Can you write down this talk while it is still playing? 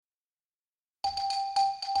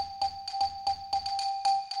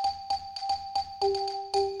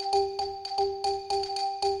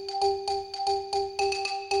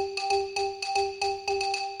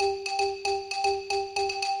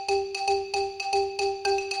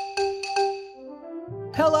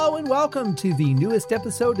Hello and welcome to the newest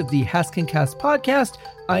episode of the HaskinCast podcast.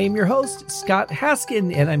 I am your host, Scott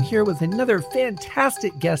Haskin, and I'm here with another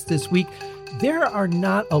fantastic guest this week. There are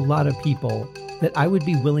not a lot of people that I would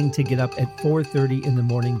be willing to get up at 4:30 in the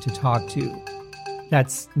morning to talk to.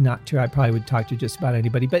 That's not true. I probably would talk to just about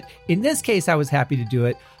anybody, but in this case, I was happy to do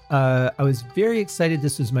it. I was very excited.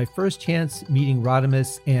 This was my first chance meeting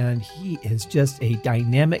Radames, and he is just a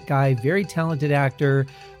dynamic guy, very talented actor,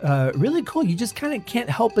 really cool. You just kind of can't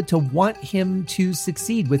help but to want him to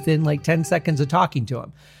succeed within like 10 seconds of talking to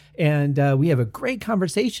him. And we have a great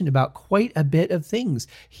conversation about quite a bit of things.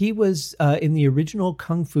 He was in the original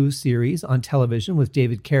Kung Fu series on television with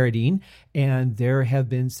David Carradine, and there have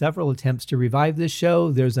been several attempts to revive this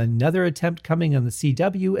show. There's another attempt coming on the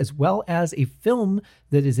CW, as well as a film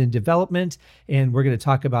that is in development, and we're going to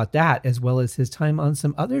talk about that, as well as his time on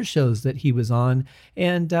some other shows that he was on.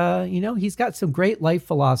 And, he's got some great life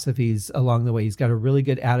philosophies along the way. He's got a really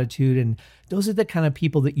good attitude, and those are the kind of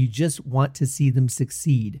people that you just want to see them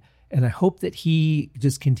succeed. And I hope that he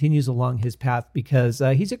just continues along his path because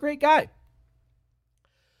he's a great guy.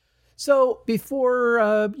 So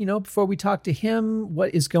before we talk to him,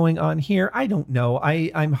 what is going on here? I don't know.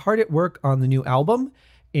 I'm hard at work on the new album,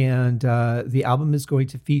 and the album is going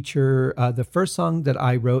to feature the first song that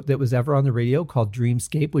I wrote that was ever on the radio, called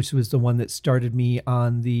Dreamscape, which was the one that started me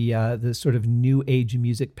on the sort of new age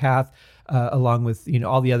music path, along with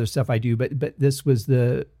all the other stuff I do. But this was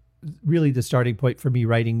really the starting point for me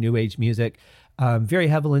writing new age music. Very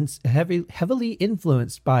heavily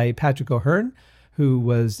influenced by Patrick O'Hearn, who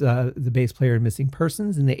was the bass player in Missing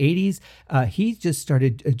Persons in the 80s. He just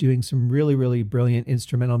started doing some really, really brilliant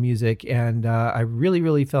instrumental music, and I really,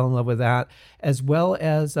 really fell in love with that, as well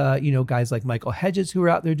as, guys like Michael Hedges, who are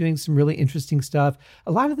out there doing some really interesting stuff.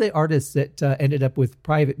 A lot of the artists that ended up with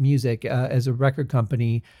Private Music as a record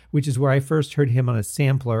company, which is where I first heard him on a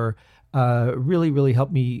sampler, really, really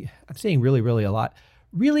helped me. I'm saying really, really a lot.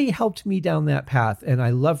 Really helped me down that path. And I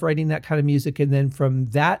love writing that kind of music. And then from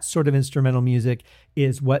that sort of instrumental music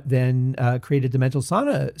is what then created the Mental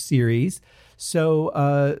Sauna series.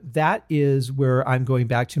 So that is where I'm going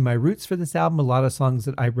back to my roots for this album. A lot of songs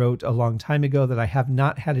that I wrote a long time ago that I have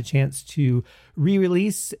not had a chance to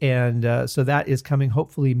re-release. And so that is coming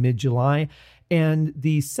hopefully mid-July. And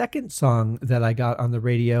the second song that I got on the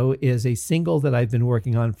radio is a single that I've been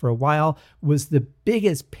working on for a while. Was the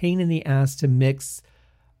biggest pain in the ass to mix,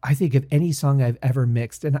 I think, of any song I've ever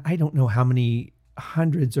mixed. And I don't know how many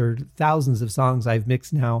hundreds or thousands of songs I've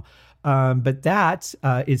mixed now. But that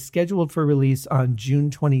is scheduled for release on June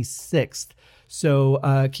 26th.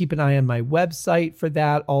 So keep an eye on my website for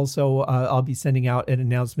that. Also, I'll be sending out an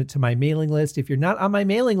announcement to my mailing list. If you're not on my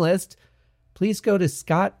mailing list, please go to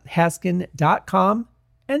scotthaskin.com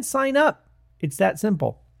and sign up. It's that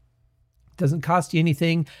simple. It doesn't cost you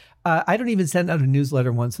anything. I don't even send out a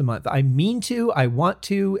newsletter once a month. I mean to, I want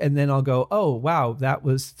to, and then I'll go, oh, wow, that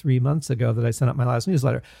was 3 months ago that I sent out my last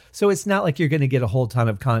newsletter. So it's not like you're going to get a whole ton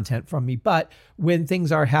of content from me. But when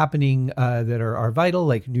things are happening that are vital,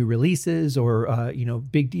 like new releases or,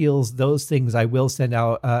 big deals, those things I will send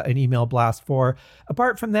out an email blast for.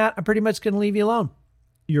 Apart from that, I'm pretty much going to leave you alone.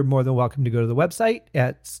 You're more than welcome to go to the website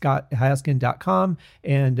at scotthaskin.com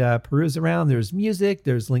and peruse around. There's music,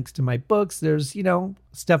 there's links to my books, there's,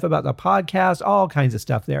 stuff about the podcast, all kinds of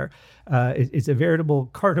stuff there. It's a veritable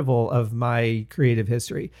carnival of my creative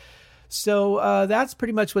history. So that's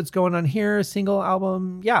pretty much what's going on here. Single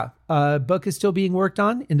album. Book is still being worked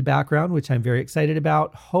on in the background, which I'm very excited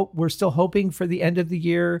about. We're still hoping for the end of the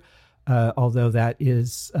year. Although that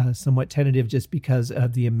is somewhat tentative just because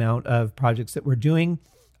of the amount of projects that we're doing.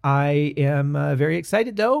 I am very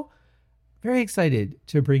excited, though. Very excited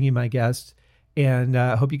to bring you my guest. And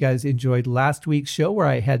I hope you guys enjoyed last week's show where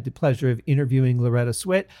I had the pleasure of interviewing Loretta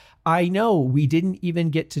Swit. I know we didn't even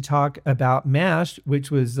get to talk about MASH, which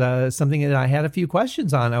was something that I had a few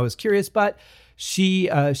questions on. I was curious, but she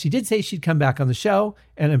did say she'd come back on the show,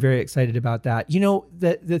 and I'm very excited about that.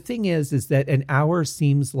 The thing is that an hour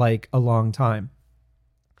seems like a long time.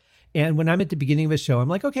 And when I'm at the beginning of a show, I'm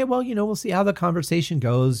like, okay, well, we'll see how the conversation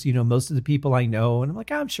goes. Most of the people I know, and I'm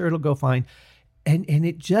like, I'm sure it'll go fine. And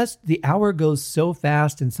the hour goes so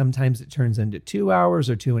fast, and sometimes it turns into 2 hours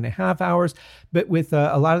or 2.5 hours. But with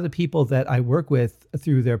a lot of the people that I work with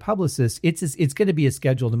through their publicists, it's going to be a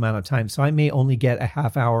scheduled amount of time. So I may only get a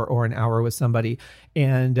half hour or an hour with somebody.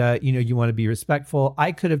 And, you want to be respectful.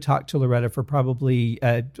 I could have talked to Loretta for probably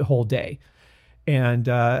a whole day. And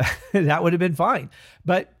that would have been fine.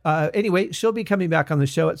 But anyway, she'll be coming back on the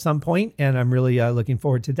show at some point, and I'm really looking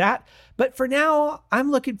forward to that. But for now, I'm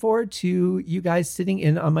looking forward to you guys sitting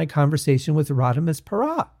in on my conversation with Radames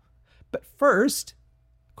Pera. But first,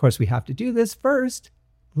 course, we have to do this first.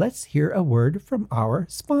 Let's hear a word from our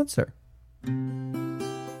sponsor.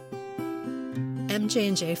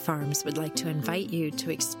 MJ&J Farms would like to invite you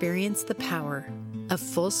to experience the power of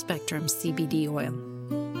full-spectrum CBD oil.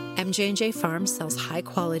 MJ&J Farms sells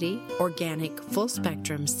high-quality, organic,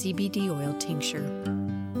 full-spectrum CBD oil tincture.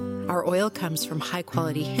 Our oil comes from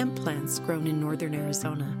high-quality hemp plants grown in northern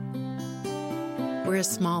Arizona. We're a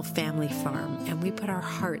small family farm, and we put our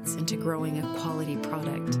hearts into growing a quality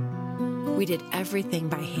product. We did everything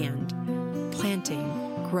by hand: planting,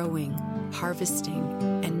 growing, harvesting,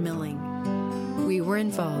 and milling. We were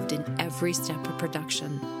involved in every step of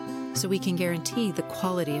production, so we can guarantee the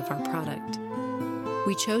quality of our product.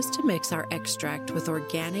 We chose to mix our extract with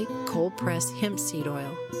organic cold-pressed hemp seed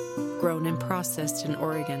oil, grown and processed in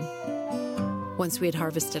Oregon. Once we had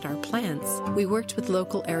harvested our plants, we worked with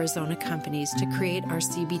local Arizona companies to create our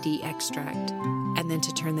CBD extract, and then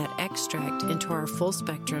to turn that extract into our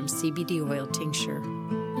full-spectrum CBD oil tincture.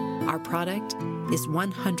 Our product is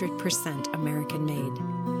 100% American-made.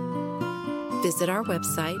 Visit our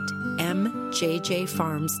website,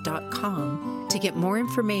 mjjfarms.com, to get more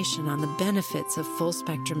information on the benefits of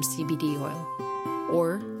full-spectrum CBD oil,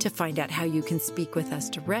 or to find out how you can speak with us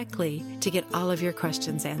directly to get all of your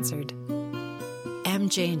questions answered.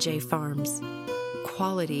 MJ&J Farms.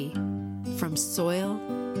 Quality from soil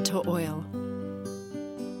to oil.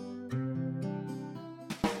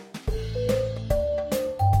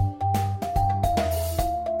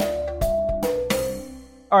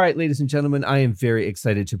 All right, ladies and gentlemen, I am very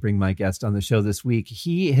excited to bring my guest on the show this week.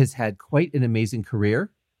 He has had quite an amazing career,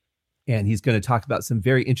 and he's going to talk about some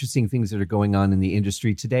very interesting things that are going on in the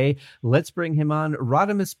industry today. Let's bring him on,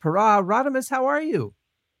 Radames Pera. Radames, how are you?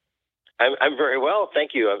 I'm very well,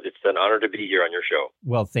 thank you. It's an honor to be here on your show.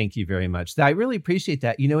 Well, thank you very much. I really appreciate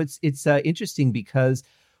that. You know, it's interesting because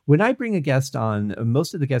when I bring a guest on,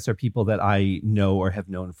 most of the guests are people that I know or have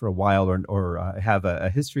known for a while or have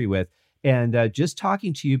a history with. And just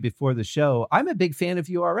talking to you before the show, I'm a big fan of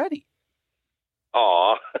you already.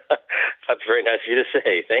 Aw, that's very nice of you to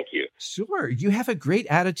say. Thank you. Sure. You have a great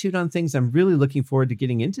attitude on things. I'm really looking forward to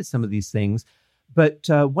getting into some of these things. But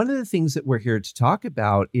one of the things that we're here to talk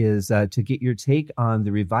about is to get your take on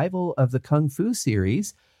the revival of the Kung Fu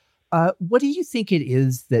series. What do you think it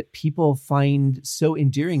is that people find so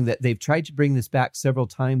endearing that they've tried to bring this back several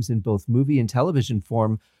times in both movie and television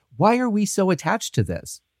form? Why are we so attached to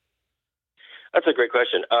this? That's a great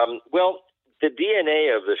question. Well, the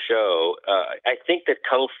DNA of the show, I think that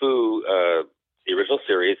Kung Fu, the original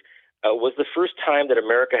series, was the first time that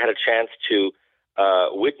America had a chance to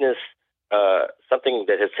witness something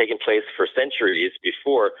that has taken place for centuries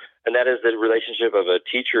before, and that is the relationship of a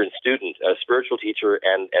teacher and student, a spiritual teacher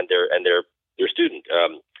and their student.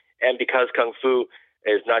 And because Kung Fu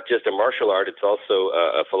is not just a martial art, it's also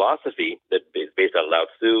a philosophy that is based on Lao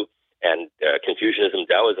Tzu and Confucianism,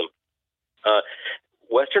 Taoism.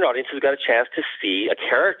 Western audiences got a chance to see a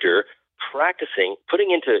character practicing,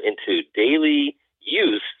 putting into daily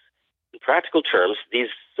use, in practical terms,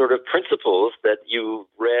 these sort of principles that you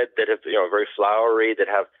read that have, very flowery, that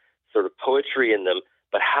have sort of poetry in them.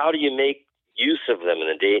 But how do you make use of them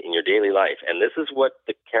in your daily life? And this is what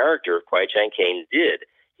the character of Kwai Chang Caine did.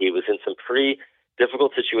 He was in some pretty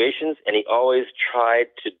difficult situations, and he always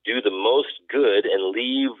tried to do the most good and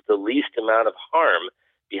leave the least amount of harm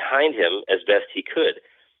behind him as best he could.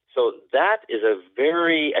 So that is a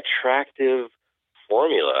very attractive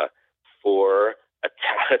formula for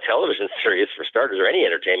a television series, for starters, or any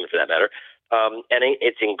entertainment for that matter. And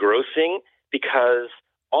it's engrossing because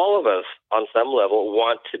all of us on some level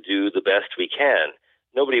want to do the best we can.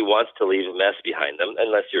 Nobody wants to leave a mess behind them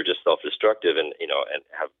unless you're just self-destructive and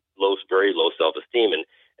have very low self-esteem and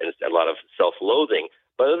a lot of self-loathing.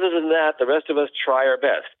 But other than that, the rest of us try our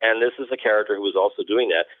best. And this is a character who was also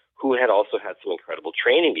doing that, who had also had some incredible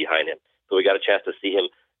training behind him. So we got a chance to see him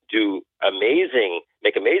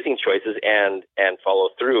make amazing choices and follow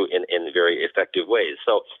through in very effective ways.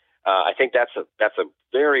 So I think that's a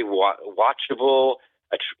very watchable,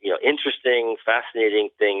 interesting, fascinating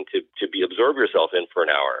thing to absorb yourself in for an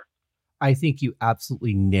hour. I think you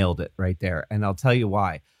absolutely nailed it right there. And I'll tell you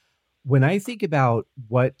why. When I think about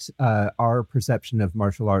what our perception of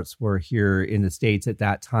martial arts were here in the States at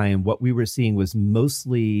that time, what we were seeing was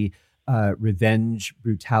mostly revenge,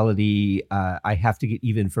 brutality. I have to get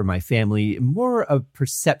even for my family, more a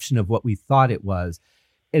perception of what we thought it was.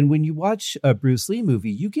 And when you watch a Bruce Lee movie,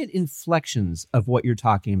 you get inflections of what you're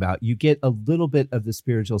talking about. You get a little bit of the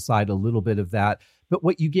spiritual side, a little bit of that. But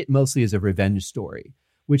what you get mostly is a revenge story,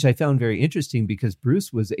 which I found very interesting because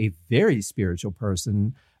Bruce was a very spiritual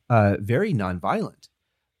person, very nonviolent.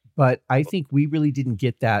 but I think we really didn't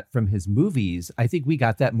get that from his movies. I think we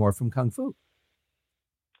got that more from Kung Fu.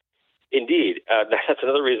 Indeed. That's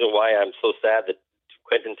another reason why I'm so sad that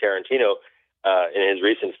Quentin Tarantino, in his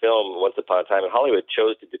recent film, Once Upon a Time in Hollywood,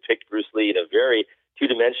 chose to depict Bruce Lee in a very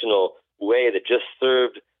two-dimensional way that just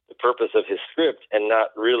served the purpose of his script and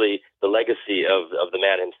not really the legacy of the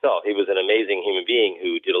man himself. He was an amazing human being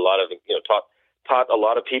who did a lot of, taught a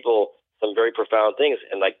lot of people some very profound things.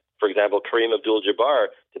 And like, for example, Kareem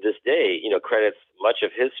Abdul-Jabbar to this day, credits much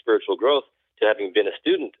of his spiritual growth to having been a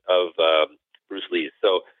student of Bruce Lee's.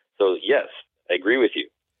 So yes, I agree with you.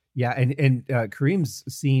 Yeah, and Kareem's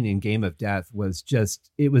scene in Game of Death was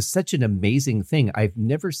it was such an amazing thing. I've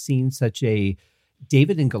never seen such a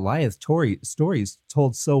David and Goliath stories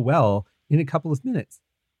told so well in a couple of minutes.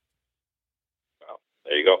 Wow,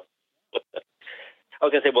 there you go. I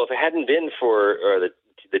was going to say, well, if it hadn't been for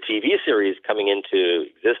the TV series coming into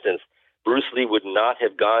existence, Bruce Lee would not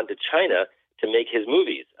have gone to China to make his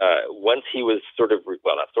movies. Once he was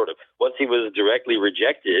once he was directly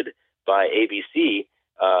rejected by ABC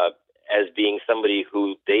as being somebody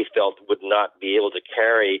who they felt would not be able to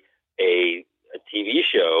carry a TV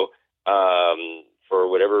show for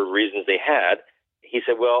whatever reasons they had, he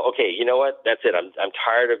said, well, okay, you know what? That's it. I'm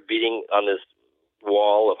tired of beating on this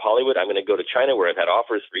wall of Hollywood. I'm going to go to China where I've had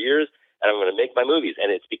offers for years, and I'm going to make my movies.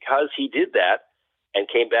 And it's because he did that and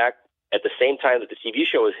came back at the same time that the TV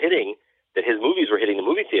show was hitting, that his movies were hitting the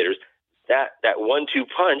movie theaters. That 1-2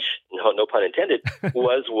 punch, no pun intended,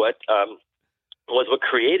 was what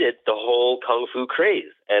created the whole Kung Fu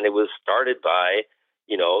craze. And it was started by,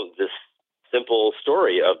 this simple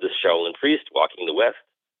story of this Shaolin priest walking the West.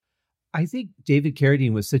 I think David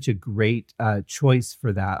Carradine was such a great choice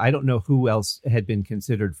for that. I don't know who else had been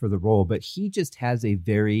considered for the role, but he just has a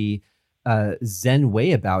very zen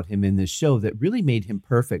way about him in this show that really made him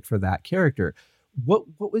perfect for that character. What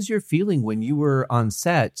was your feeling when you were on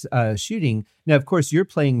set shooting? Now, of course, you're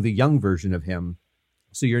playing the young version of him,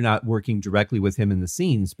 so you're not working directly with him in the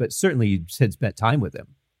scenes, but certainly you had spent time with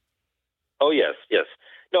him. Oh, yes.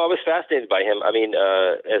 No, I was fascinated by him. I mean,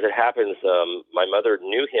 as it happens, my mother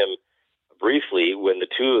knew him briefly when the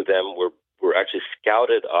two of them were actually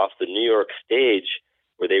scouted off the New York stage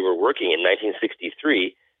where they were working in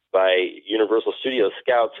 1963 by Universal Studios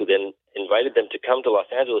scouts, who then invited them to come to Los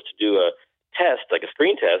Angeles to do a test, like a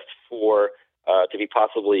screen test, for to be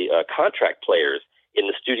possibly contract players in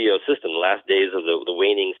the studio system, the last days of the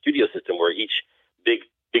waning studio system, where each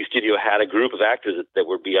big studio had a group of actors that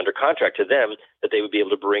would be under contract to them that they would be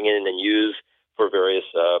able to bring in and use for various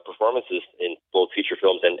performances in both feature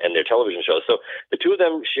films and their television shows. So the two of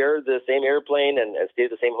them shared the same airplane and stayed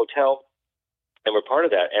at the same hotel and were part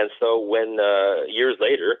of that. And so when years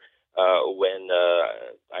later, when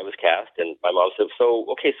I was cast, and my mom said, so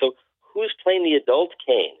who's playing the adult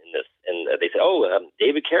Kane in this? And they said,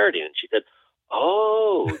 David Carradine. And she said,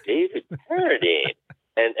 oh, David Carradine.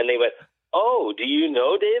 And they went, oh, do you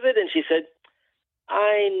know David? And she said,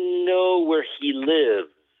 I know where he lives.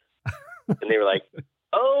 And they were like,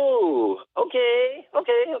 oh, okay.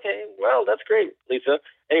 Well, that's great, Lisa.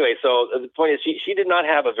 Anyway, so the point is she did not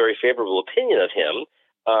have a very favorable opinion of him,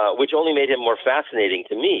 which only made him more fascinating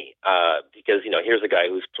to me, because, here's a guy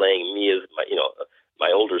who's playing me as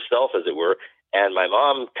my older self, as it were. And my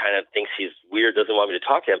mom kind of thinks he's weird, doesn't want me to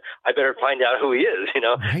talk to him. I better find out who he is,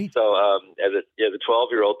 Right. So as a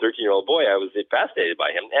 12-year-old, 13-year-old boy, I was fascinated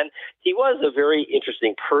by him. And he was a very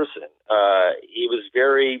interesting person. He was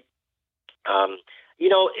very,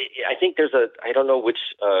 I think there's I don't know which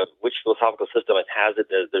philosophical system it has it.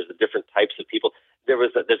 There's the different types of people.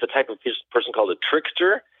 There's a type of person called a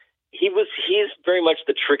trickster. He's very much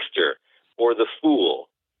the trickster or the fool.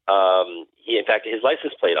 In fact, his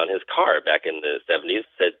license plate on his car back in the 70s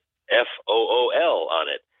said FOOL on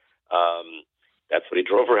it. That's what he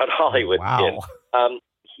drove around Hollywood in.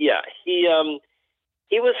 He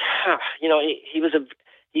was, he was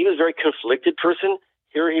a very conflicted person.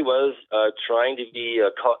 Here he was trying to be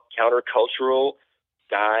a countercultural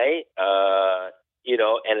guy,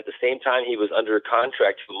 and at the same time he was under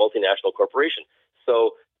contract to a multinational corporation.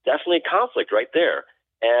 So definitely conflict right there.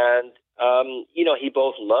 And he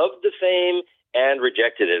both loved the fame and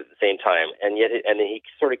rejected it at the same time. And yet, he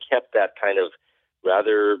sort of kept that kind of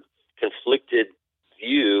rather conflicted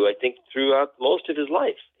view, I think, throughout most of his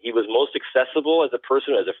life. He was most accessible as a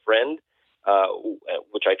person, as a friend,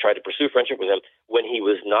 which I tried to pursue friendship with him. When he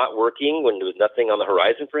was not working, when there was nothing on the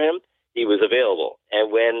horizon for him, he was available.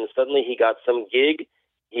 And when suddenly he got some gig,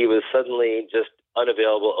 he was suddenly just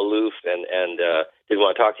unavailable, aloof, and didn't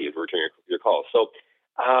want to talk to you, return your calls. So,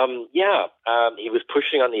 he was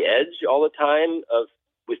pushing on the edge all the time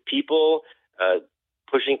with people,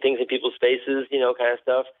 pushing pushing things in people's faces, kind of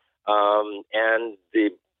stuff. And the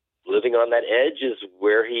living on that edge is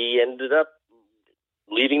where he ended up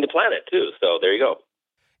leaving the planet too. So there you go.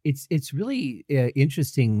 It's really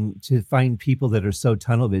interesting to find people that are so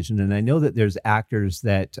tunnel vision, and I know that there's actors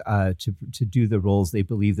that to do the roles, they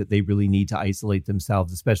believe that they really need to isolate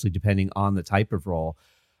themselves, especially depending on the type of role.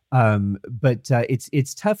 But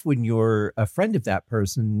it's tough when you're a friend of that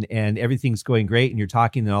person and everything's going great and you're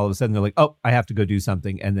talking, and all of a sudden they're like, "Oh, I have to go do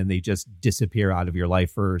something," and then they just disappear out of your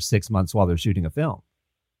life for 6 months while they're shooting a film.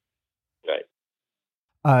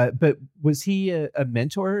 But was he a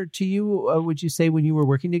mentor to you, would you say, when you were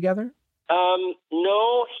working together?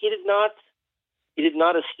 No, he did not. He did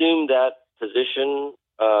not assume that position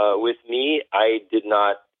with me. I did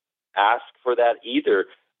not ask for that either.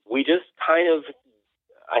 We just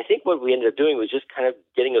I think what we ended up doing was just kind of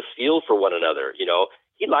getting a feel for one another. He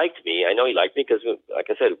liked me. I know he liked me because,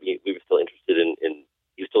 like I said, we were still interested in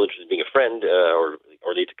he was still interested in being a friend or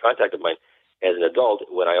need to contact of mine as an adult,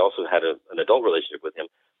 when I also had an adult relationship with him.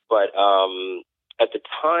 But at the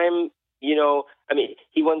time, he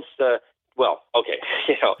once,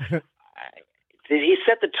 he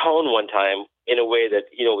set the tone one time in a way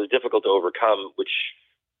that, was difficult to overcome, which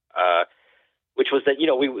was that,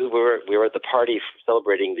 we were at the party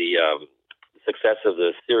celebrating the success of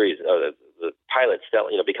the series, the pilot,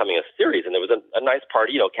 becoming a series. And there was a nice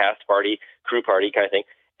party, cast party, crew party kind of thing.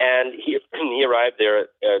 And he arrived there at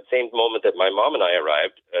the same moment that my mom and I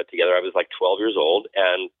arrived together. I was like 12 years old,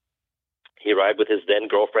 and he arrived with his then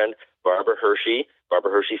girlfriend, Barbara Hershey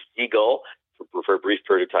Siegel, for a brief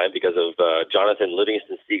period of time because of Jonathan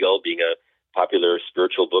Livingston Seagull being a popular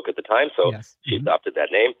spiritual book at the time. So yes. She adopted that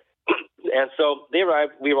name. And so they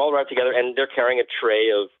arrived. We all arrived together, and they're carrying a tray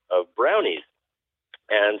of brownies.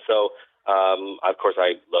 And so, of course,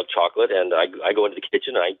 I love chocolate, and I go into the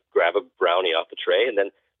kitchen and I grab a brownie off the tray, and then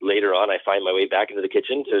later on, I find my way back into the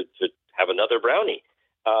kitchen to have another brownie.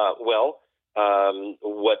 What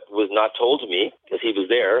was not told to me, because he was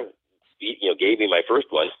there, gave me my first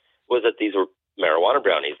one, was that these were marijuana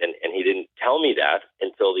brownies, and he didn't tell me that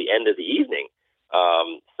until the end of the evening.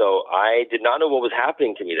 So I did not know what was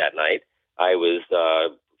happening to me that night. I was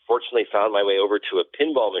fortunately found my way over to a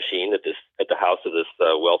pinball machine at the house of this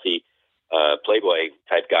wealthy Playboy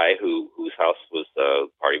type guy whose house was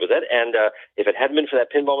party was at. And if it hadn't been for that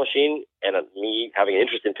pinball machine and me having an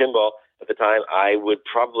interest in pinball at the time, I would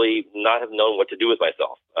probably not have known what to do with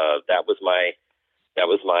myself. That was my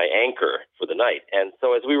anchor for the night. And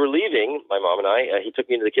so as we were leaving, my mom and I, he took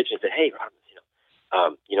me into the kitchen and said, "Hey, Radames,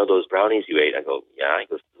 those brownies you ate?" I go, "Yeah." He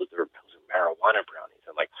goes, those are marijuana brownies."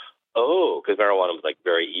 I'm like, "Oh," because marijuana was like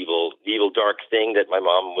very evil, dark thing that my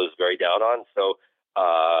mom was very down on. So,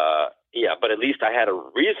 yeah, but at least I had a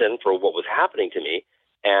reason for what was happening to me.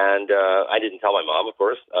 And I didn't tell my mom, of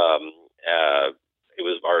course. It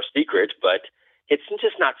was our secret, but it's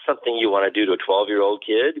just not something you want to do to a 12-year-old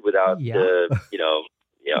kid without,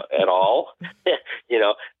 at all,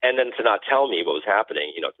 and then to not tell me what was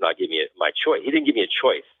happening, to not give me my choice. He didn't give me a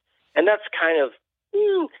choice. And that's kind of,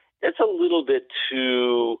 it's a little bit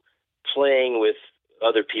too playing with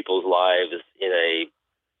other people's lives in a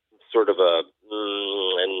sort of an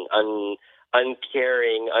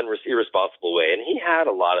uncaring, irresponsible way. And he had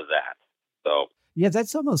a lot of that. So. Yeah,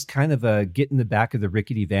 that's almost kind of a get in the back of the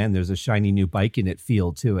rickety van, there's a shiny new bike in it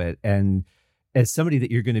feel to it. And as somebody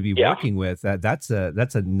that you're going to be working with, that's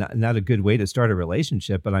not a good way to start a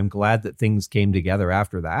relationship, but I'm glad that things came together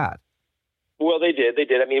after that. Well, they did.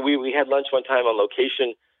 I mean, we had lunch one time on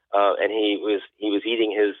location, and he was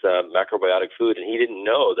eating his macrobiotic food, and he didn't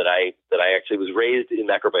know that I actually was raised in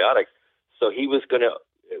macrobiotics. So he was going to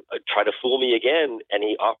try to fool me again, and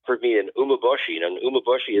he offered me an umeboshi. And an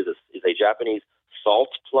umeboshi is a Japanese salt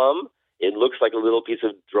plum. It looks like a little piece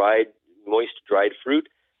of moist dried fruit,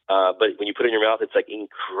 but when you put it in your mouth, it's like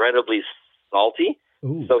incredibly salty.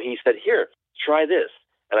 Ooh. So he said, "Here, try this."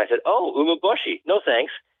 And I said, "Oh, umeboshi, no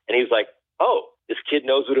thanks." And he was like, "Oh, this kid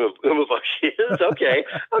knows what umeboshi is. Okay,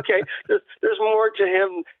 okay. There's more to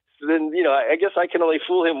him than I guess I can only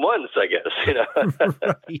fool him once. I guess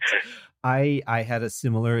Right. I had a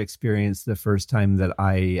similar experience the first time that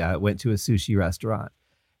I went to a sushi restaurant.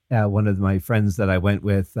 One of my friends that I went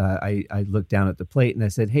with, I looked down at the plate and I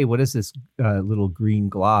said, "Hey, what is this little green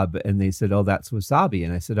glob?" And they said, "Oh, that's wasabi."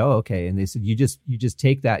 And I said, "Oh, okay." And they said, you just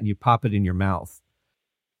take that and you pop it in your mouth."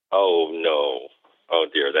 Oh no! Oh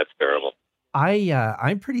dear, that's terrible.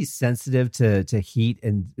 I'm pretty sensitive to heat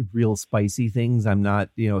and real spicy things. I'm not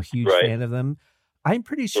a huge fan of them. I'm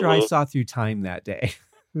pretty sure I saw through time that day.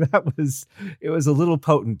 It was a little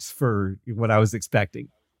potent for what I was expecting.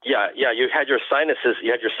 Yeah, you had your sinuses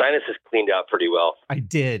cleaned out pretty well. I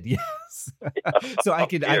did, yes. So I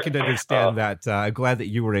could understand that. I'm glad that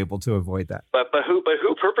you were able to avoid that. But who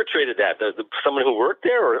perpetrated that? Someone who worked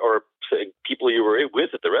there, or people you were with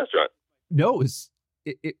at the restaurant? No,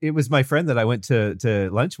 it was my friend that I went to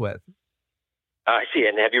lunch with. I see.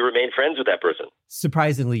 And have you remained friends with that person?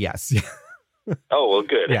 Surprisingly, yes. Oh, well,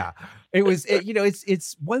 good. Yeah.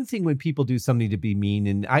 It's one thing when people do something to be mean,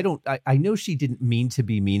 and I know she didn't mean to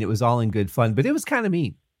be mean. It was all in good fun, but it was kind of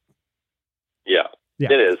mean. Yeah,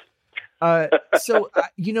 it is. So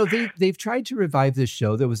they've tried to revive this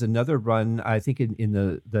show. There was another run, I think, in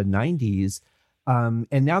the 90s,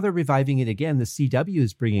 and now they're reviving it again. The CW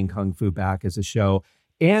is bringing Kung Fu back as a show,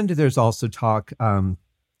 and there's also talk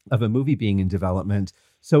of a movie being in development.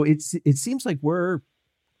 So it seems like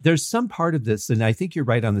there's some part of this, and I think you're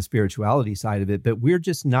right on the spirituality side of it, but we're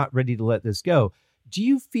just not ready to let this go. Do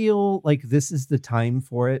you feel like this is the time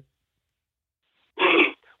for it?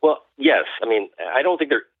 Well, yes. I mean, I don't think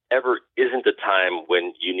there ever isn't a time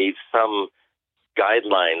when you need some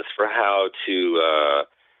guidelines for how to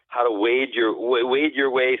wade your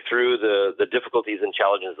way through the difficulties and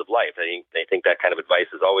challenges of life. I think that kind of advice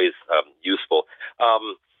is always useful.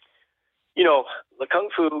 The Kung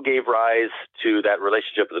Fu gave rise to that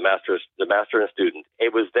relationship of the master and student.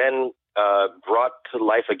 It was then brought to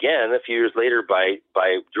life again a few years later by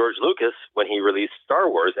George Lucas when he released Star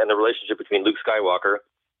Wars, and the relationship between Luke Skywalker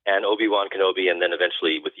and Obi-Wan Kenobi, and then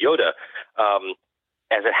eventually with Yoda.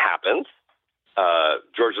 As it happens,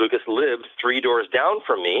 George Lucas lived 3 doors down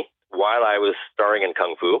from me while I was starring in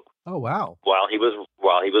Kung Fu. Oh, wow! While he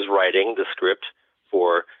was writing the script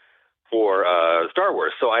for Star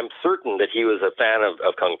Wars. So I'm certain that he was a fan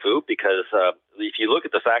of Kung Fu, because if you look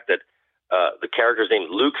at the fact that the character's named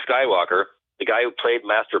Luke Skywalker, the guy who played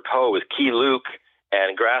Master Po was Key Luke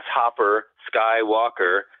and Grasshopper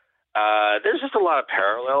Skywalker. There's just a lot of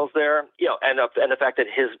parallels there, and the fact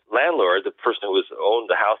that his landlord, the person who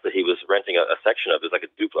owned the house that he was renting a section of, is like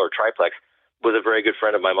a duplex or triplex, was a very good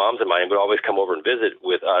friend of my mom's and mine, would always come over and visit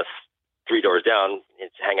with us 3 doors down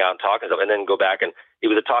and hang out and talk and stuff, and then go back. And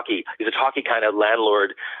he's a talkie kind of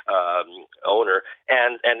landlord owner,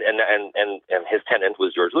 and his tenant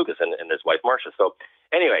was George Lucas and his wife Marcia. So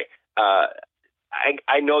anyway,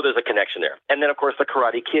 I know there's a connection there. And then of course the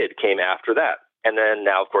Karate Kid came after that, and then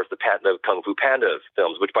now of course the Kung Fu Panda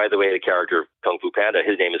films, which by the way, the character Kung Fu Panda,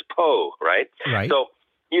 his name is Po, right? Right. So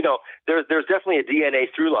there's definitely a DNA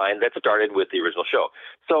through line that started with the original show.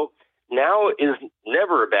 So now is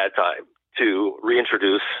never a bad time to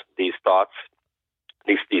reintroduce these thoughts,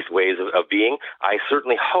 these ways of being. I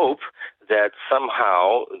certainly hope that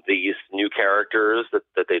somehow these new characters that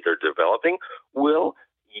they're developing will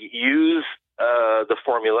use the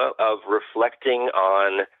formula of reflecting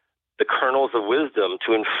on the kernels of wisdom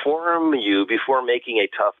to inform you before making a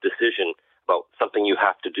tough decision about something you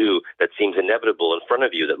have to do that seems inevitable in front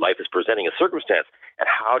of you, that life is presenting a circumstance. And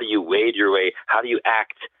how do you wade your way? How do you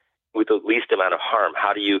act with the least amount of harm?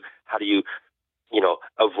 How do you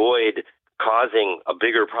avoid causing a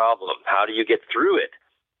bigger problem? How do you get through it?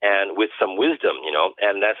 And with some wisdom,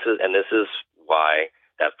 and this is why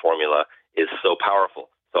that formula is so powerful.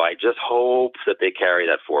 So I just hope that they carry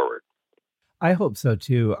that forward. I hope so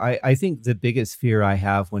too. I think the biggest fear I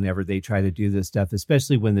have whenever they try to do this stuff,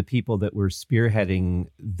 especially when the people that were spearheading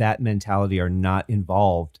that mentality are not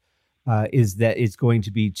involved, is that it's going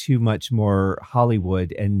to be too much more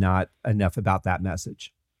Hollywood and not enough about that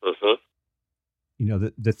message. Mm-hmm.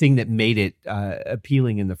 The thing that made it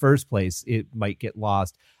appealing in the first place, it might get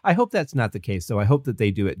lost. I hope that's not the case. So I hope that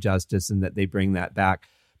they do it justice and that they bring that back.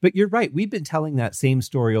 But you're right. We've been telling that same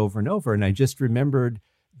story over and over. And I just remembered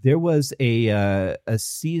there was a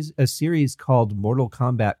series called Mortal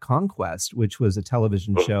Kombat Conquest, which was a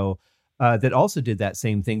television show that also did that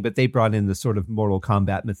same thing, but they brought in the sort of Mortal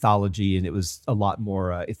Kombat mythology, and it was a lot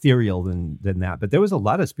more ethereal than that. But there was a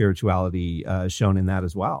lot of spirituality shown in that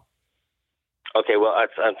as well. Okay, well,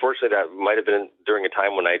 unfortunately, that might have been during a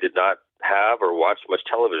time when I did not have or watch much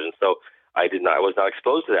television, so I was not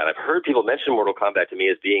exposed to that. I've heard people mention Mortal Kombat to me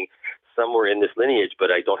as being somewhere in this lineage,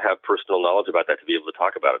 but I don't have personal knowledge about that to be able to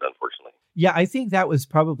talk about it, unfortunately. Yeah, I think that was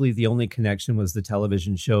probably the only connection was the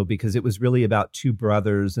television show, because it was really about two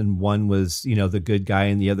brothers, and one was, the good guy,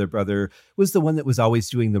 and the other brother was the one that was always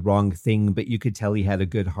doing the wrong thing, but you could tell he had a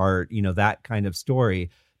good heart, that kind of story.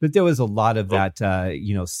 But there was a lot of that,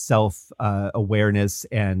 self-awareness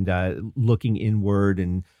and looking inward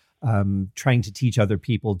and trying to teach other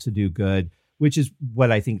people to do good, which is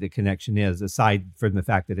what I think the connection is, aside from the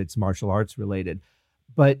fact that it's martial arts related.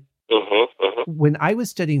 But When I was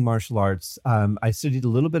studying martial arts, I studied a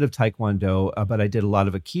little bit of Taekwondo, but I did a lot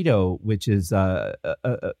of Aikido, which is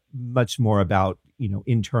much more about,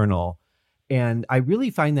 internal. And I really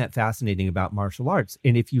find that fascinating about martial arts.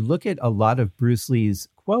 And if you look at a lot of Bruce Lee's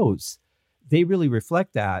quotes, they really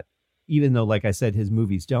reflect that, even though, like I said, his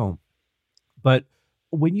movies don't. But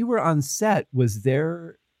when you were on set, was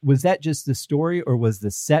that just the story, or was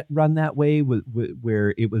the set run that way,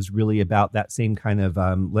 where it was really about that same kind of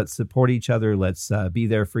let's support each other, let's be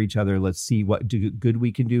there for each other, let's see what good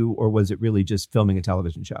we can do, or was it really just filming a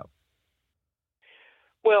television show?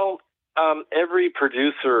 Well, every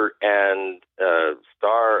producer and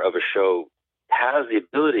star of a show has the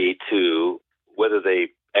ability to, whether they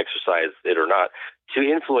exercise it or not, to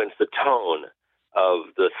influence the tone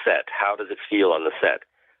of the set. How does it feel on the set?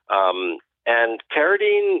 And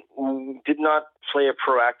Carradine did not play a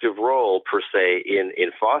proactive role, per se,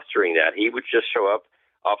 in fostering that. He would just show up,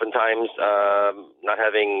 oftentimes not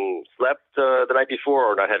having slept the night before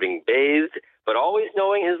or not having bathed, but always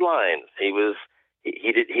knowing his lines.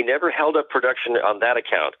 He never held up production on that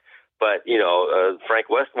account. But, Frank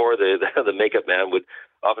Westmore, the makeup man, would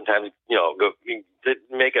oftentimes, go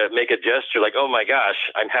make a gesture like, "Oh my gosh,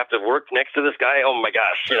 I have to work next to this guy. Oh my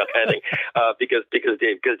gosh," kind of thing,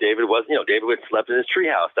 because David was, David had slept in his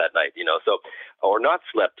treehouse that night, so, or not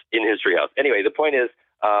slept in his treehouse. Anyway, the point is,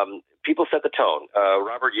 people set the tone.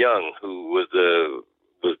 Robert Young, who was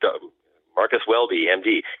Marcus Welby,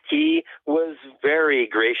 MD, he was very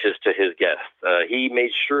gracious to his guests. He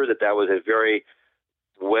made sure that was a very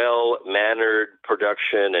well-mannered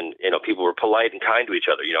production, and people were polite and kind to each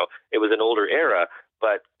other. It was an older era,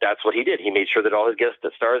 but that's what he did. He made sure that all his guest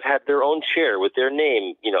stars had their own chair with their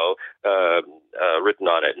name, written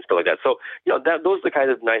on it and stuff like that. So, those are the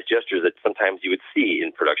kind of nice gestures that sometimes you would see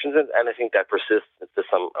in productions, and I think that persists to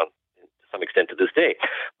some extent to this day.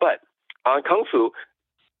 But on Kung Fu,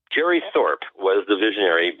 Jerry Thorpe was the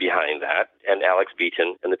visionary behind that, and Alex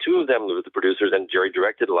Beaton, and the two of them were the producers, and Jerry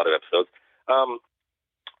directed a lot of episodes.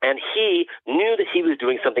 And he knew that he was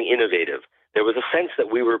doing something innovative. There was a sense that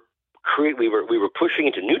we were pushing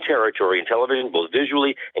into new territory in television, both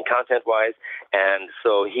visually and content-wise. And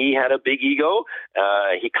so he had a big ego.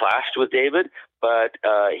 He clashed with David, but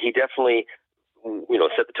he definitely,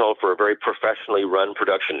 set the tone for a very professionally run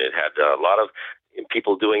production. It had a lot of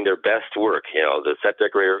people doing their best work. The set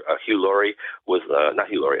decorator, Hugh Laurie, was not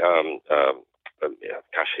Hugh Laurie.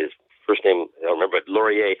 His first name I don't remember, but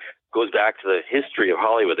Laurier goes back to the history of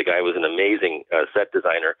Hollywood. The guy was an amazing set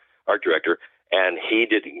designer, art director, and he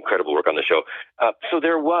did incredible work on the show. So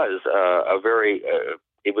there was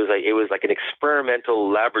it was like an experimental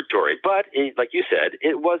laboratory, but like you said,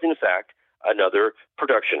 it was in fact another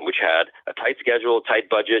production which had a tight schedule, tight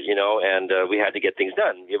budget, and we had to get things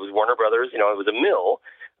done. It was Warner Brothers, it was a mill,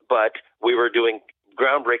 but we were doing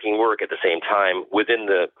groundbreaking work at the same time within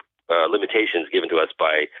the limitations given to us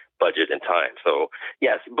by budget and time. So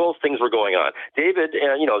yes, both things were going on. David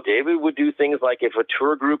would do things like if a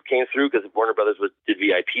tour group came through, because Warner Brothers did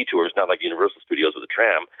VIP tours, not like Universal Studios with a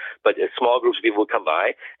tram, but small groups of people would come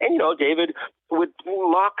by, and David would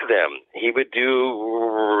mock them. He would do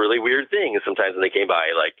really weird things sometimes when they came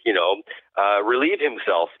by, like relieve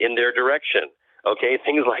himself in their direction. Okay,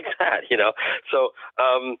 things like that. So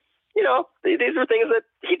these are things that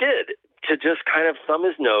he did to just kind of thumb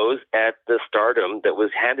his nose at the stardom that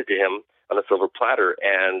was handed to him on a silver platter.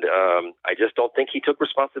 And I just don't think he took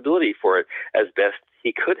responsibility for it as best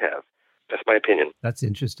he could have. That's my opinion. That's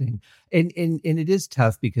interesting. And it is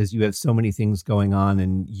tough because you have so many things going on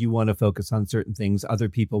and you want to focus on certain things. Other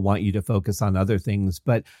people want you to focus on other things.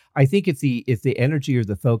 But I think if the energy or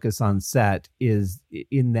the focus on set is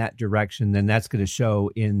in that direction, then that's going to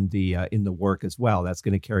show in the work as well. That's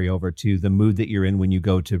going to carry over to the mood that you're in when you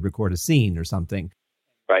go to record a scene or something.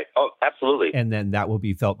 Right. Oh, absolutely. And then that will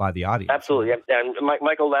be felt by the audience. Absolutely. And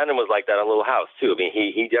Michael Landon was like that on Little House, too. I mean,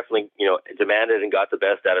 he definitely, demanded and got the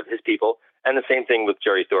best out of his people. And the same thing with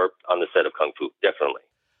Jerry Thorpe on the set of Kung Fu, definitely.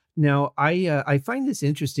 Now, I find this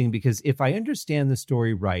interesting because if I understand the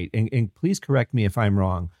story right, and please correct me if I'm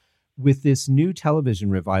wrong, with this new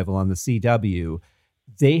television revival on the CW,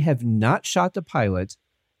 they have not shot the pilot,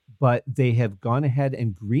 but they have gone ahead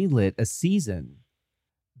and greenlit a season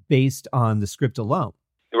based on the script alone.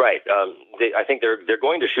 Right. I think they're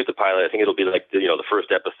going to shoot the pilot. I think it'll be like the first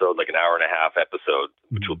episode, like an hour and a half episode,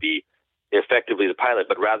 which will be effectively the pilot.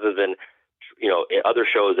 But rather than other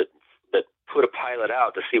shows that put a pilot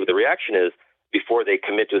out to see what the reaction is before they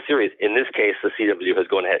commit to a series, in this case, the CW has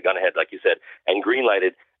gone ahead, like you said, and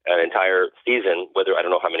greenlighted an entire season. Whether I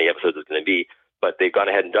don't know how many episodes it's going to be, But they've gone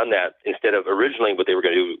ahead and done that instead of originally what they were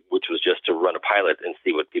going to do, which was just to run a pilot and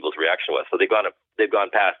see what people's reaction was. So they've gone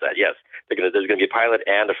past that. Yes, there's going to be a pilot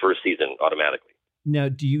and a first season automatically. Now,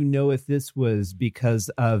 do you know if this was because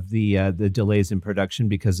of the delays in production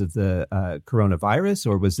because of the coronavirus,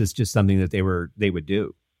 or was this just something that they would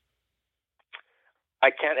do? I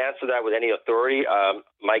can't answer that with any authority.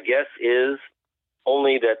 My guess is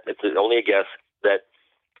only a guess that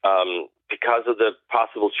because of the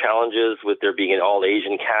possible challenges with there being an all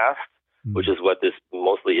Asian cast, which is what this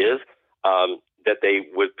mostly is, that they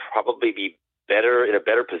would probably be in a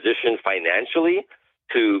better position financially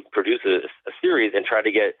to produce a series and try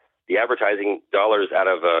to get the advertising dollars out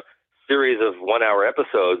of a series of 1 hour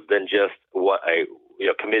episodes than just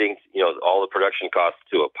committing all the production costs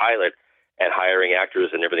to a pilot and hiring actors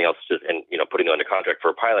and everything else, and putting them under contract for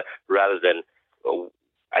a pilot, rather than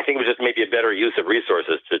I think it was just maybe a better use of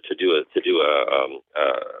resources to do an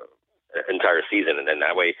entire season, and then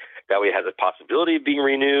that way it has a possibility of being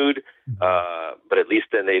renewed. But at least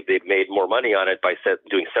then they've made more money on it by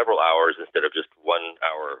doing several hours instead of just 1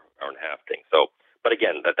 hour and a half thing. So, but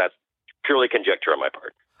again, that's purely conjecture on my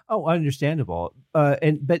part. Oh, understandable. But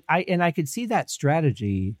I could see that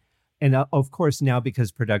strategy. And of course, now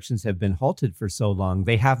because productions have been halted for so long,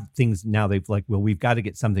 they have things now. We've got to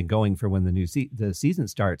get something going for when the season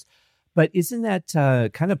starts. But isn't that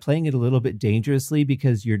kind of playing it a little bit dangerously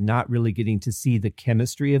because you're not really getting to see the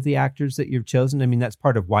chemistry of the actors that you've chosen? I mean, that's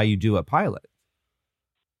part of why you do a pilot.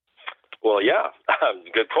 Well, yeah,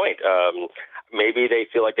 good point. Maybe they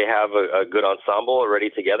feel like they have a good ensemble already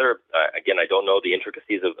together. Again, I don't know the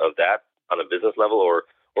intricacies of that on a business level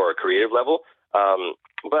or a creative level.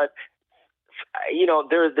 But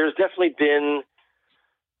there's definitely been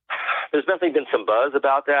some buzz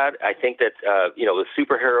about that. I think that with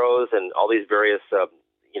superheroes and all these various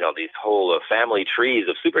these whole family trees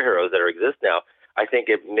of superheroes that exist now, I think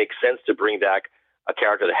it makes sense to bring back a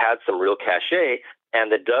character that had some real cachet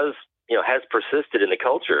and that does has persisted in the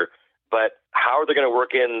culture. But how are they going to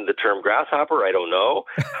work in the term grasshopper? I don't know.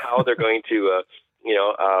 How they're going to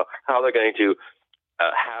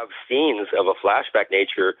have scenes of a flashback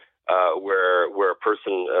nature where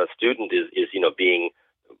a student is being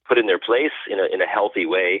put in their place in a healthy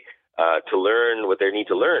way to learn what they need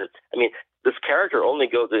to learn. I mean, this character only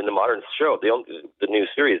goes in the modern show, the new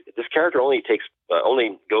series. This character only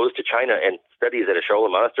goes to China and studies at a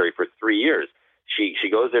Shaolin monastery for 3 years. She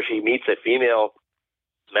goes there. She meets a female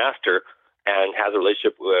master and has a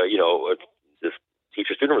relationship, this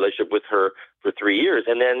teacher-student relationship with her for 3 years,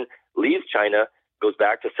 and then leaves China, goes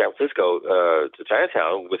back to San Francisco, to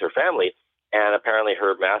Chinatown with her family, and apparently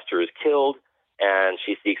her master is killed, and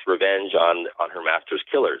she seeks revenge on her master's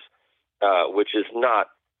killers, which is not,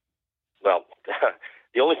 well,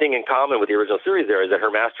 the only thing in common with the original series there is that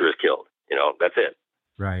her master is killed. That's it.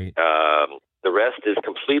 Right. The rest is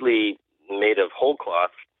completely made of whole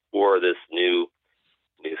cloth for this new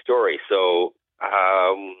story. So,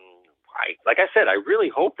 like I said, I really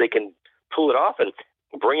hope they can pull it off and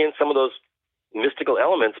bring in some of those mystical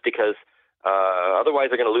elements, because otherwise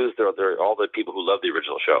they're going to lose all the people who love the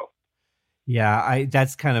original show. Yeah,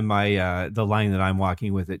 that's kind of my the line that I'm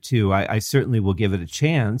walking with it too. I certainly will give it a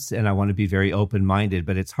chance, and I want to be very open-minded,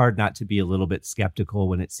 but it's hard not to be a little bit skeptical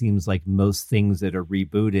when it seems like most things that are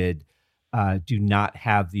rebooted do not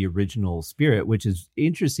have the original spirit, which is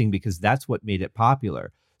interesting because that's what made it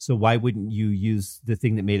popular. So why wouldn't you use the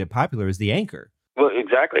thing that made it popular as the anchor? Well,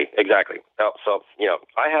 exactly. So,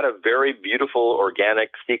 I had a very beautiful organic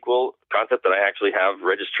sequel concept that I actually have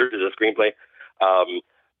registered as a screenplay.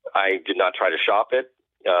 I did not try to shop it.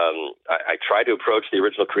 I tried to approach the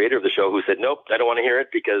original creator of the show, who said, nope, I don't want to hear it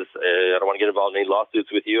because I don't want to get involved in any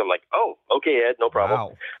lawsuits with you. I'm like, oh, okay, Ed, no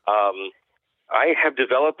problem. Wow. I have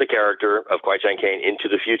developed the character of Kwai Chang Caine into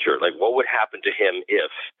the future. Like, what would happen to him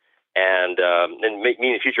if, and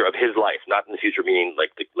meaning the future of his life, not in the future meaning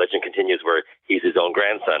like the legend continues where he's his own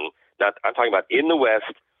grandson. I'm talking about in the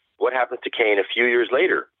West, what happens to Caine a few years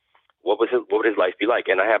later? What would his life be like?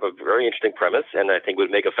 And I have a very interesting premise, and I think would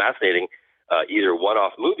make a fascinating either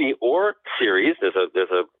one-off movie or series. There's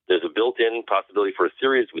a built-in possibility for a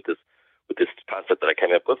series with this concept that I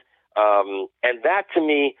came up with, and that to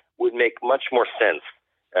me would make much more sense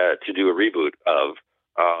to do a reboot of.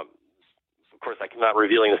 Of course, I'm not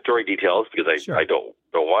revealing the story details because I don't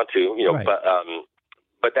want to, right.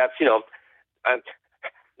 But that's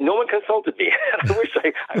no one consulted me.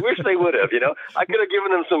 I wish they would have. I could have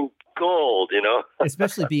given them some gold.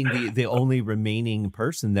 Especially being the only remaining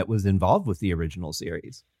person that was involved with the original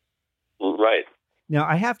series. Right. Now,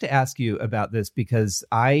 I have to ask you about this because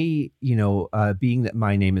being that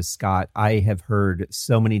my name is Scott, I have heard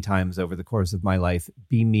so many times over the course of my life,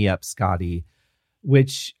 beam me up, Scotty,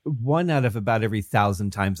 which one out of about every 1,000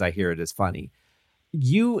 times I hear it is funny.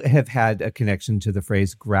 You have had a connection to the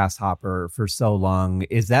phrase grasshopper for so long.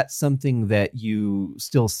 Is that something that you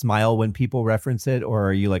still smile when people reference it? Or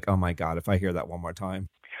are you like, oh my God, if I hear that one more time?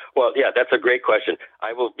 Well, yeah, that's a great question.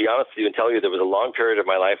 I will be honest with you and tell you there was a long period of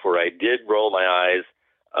my life where I did roll my eyes.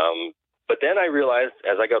 But then I realized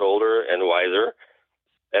as I got older and wiser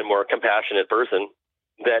and more compassionate person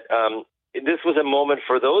that this was a moment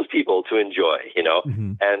for those people to enjoy,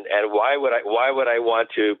 Mm-hmm. and why would I want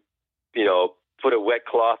to, put a wet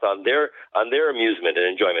cloth on their amusement and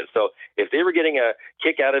enjoyment? So if they were getting a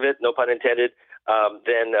kick out of it, no pun intended,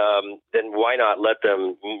 then why not let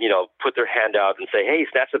them, put their hand out and say, "Hey,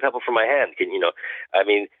 snatch the pebble from my hand."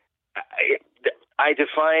 I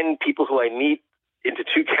define people who I meet into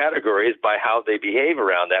two categories by how they behave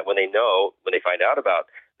around that when they find out about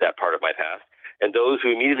that part of my past. And those who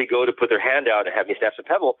immediately go to put their hand out and have me snatch the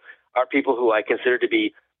pebble are people who I consider to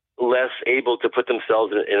be less able to put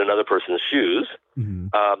themselves in another person's shoes. Mm-hmm.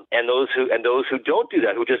 And those who don't do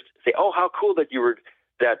that, who just say, "Oh, how cool that you were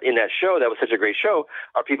that in that show. That was such a great show,"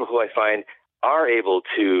 are people who I find are able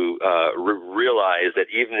to realize that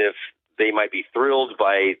even if they might be thrilled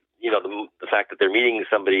by the fact that they're meeting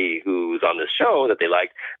somebody who's on this show that they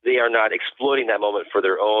like, they are not exploiting that moment for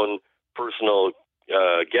their own personal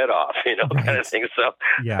get off, Right. kind of thing. So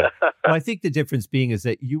yeah. Well, I think the difference being is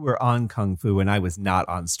that you were on Kung Fu and I was not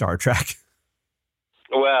on Star Trek.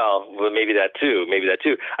 Well, maybe that too.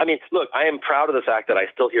 I mean, look, I am proud of the fact that I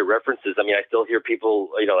still hear references. I mean, I still hear people,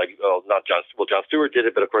 not John. Well, Jon Stewart did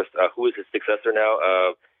it, but of course, who is his successor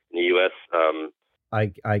now in the U.S.?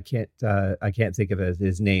 I can't think of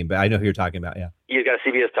his name, but I know who you're talking about. Yeah, he's got a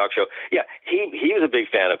CBS talk show. Yeah, he was a big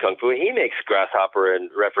fan of Kung Fu. He makes grasshopper and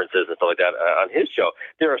references and stuff like that on his show.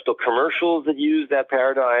 There are still commercials that use that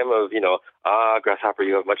paradigm of grasshopper,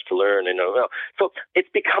 you have much to learn. So it's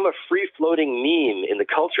become a free floating meme in the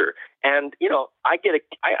culture, and I get it.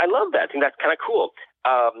 I love that. I think that's kind of cool.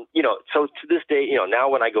 So to this day, now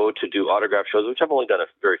when I go to do autograph shows, which I've only done a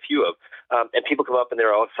very few of, and people come up and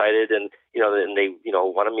they're all excited and they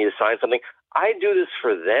wanted me to sign something. I do this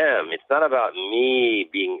for them. It's not about me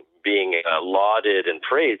being lauded and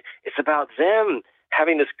praised. It's about them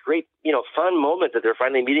having this great, fun moment that they're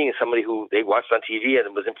finally meeting somebody who they watched on TV and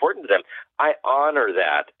it was important to them. I honor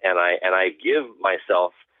that, and I give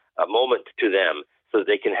myself a moment to them so that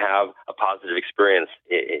they can have a positive experience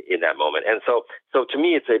in that moment. And so to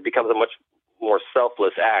me, it becomes a much more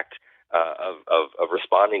selfless act of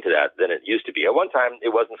responding to that than it used to be. At one time,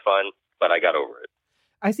 it wasn't fun, but I got over it.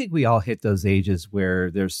 I think we all hit those ages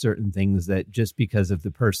where there's certain things that just because of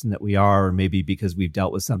the person that we are, or maybe because we've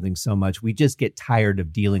dealt with something so much, we just get tired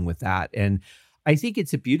of dealing with that. And I think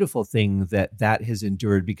it's a beautiful thing that has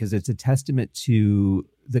endured because it's a testament to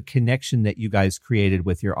the connection that you guys created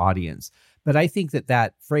with your audience. But I think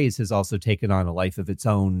that phrase has also taken on a life of its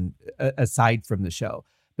own aside from the show.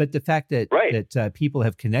 But the fact that that people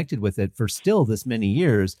have connected with it for still this many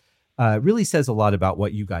years really says a lot about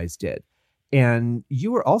what you guys did. And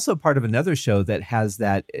you were also part of another show that has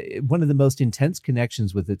that one of the most intense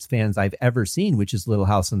connections with its fans I've ever seen, which is Little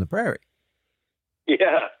House on the Prairie.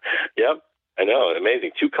 Yeah. Yep. I know.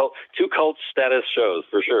 Amazing. Two cult status shows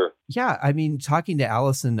for sure. Yeah. I mean, talking to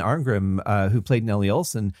Allison Arngrim, who played Nellie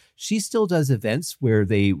Olson, she still does events where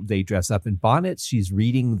they dress up in bonnets. She's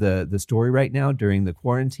reading the story right now during the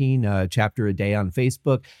quarantine, chapter a day on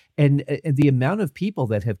Facebook. And the amount of people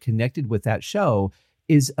that have connected with that show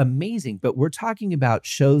is amazing. But we're talking about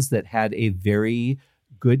shows that had a very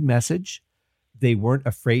good message. They weren't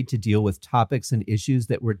afraid to deal with topics and issues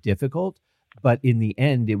that were difficult. But in the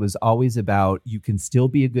end, it was always about you can still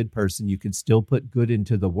be a good person. You can still put good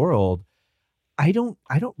into the world. I don't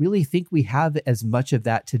really think we have as much of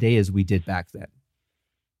that today as we did back then.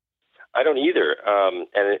 I don't either.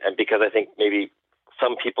 And because I think maybe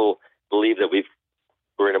some people believe that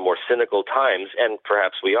we're in a more cynical times, and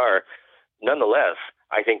perhaps we are. Nonetheless,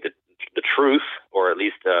 I think that the truth, or at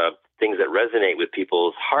least things that resonate with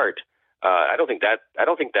people's heart, I don't think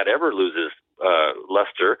that ever loses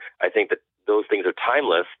luster. I think that those things are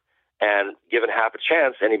timeless, and given half a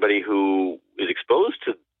chance, anybody who is exposed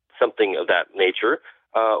to something of that nature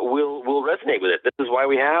will resonate with it. This is why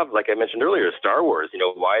we have, like I mentioned earlier, Star Wars.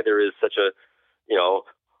 Why there is such a,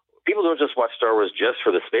 people don't just watch Star Wars just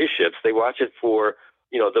for the spaceships. They watch it for,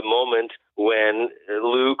 the moment when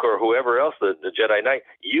Luke or whoever else, the Jedi Knight,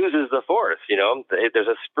 uses the Force. There's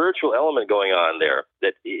a spiritual element going on there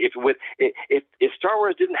that if Star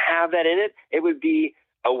Wars didn't have that in it, it would be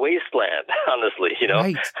a wasteland, honestly.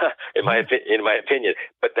 Right. in my opinion.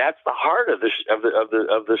 But that's the heart of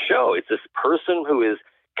the show. It's this person who is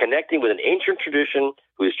connecting with an ancient tradition,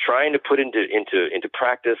 who is trying to put into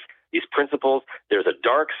practice these principles. There's a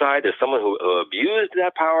dark side. There's someone who abused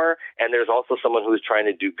that power, and there's also someone who is trying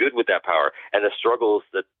to do good with that power. And the struggles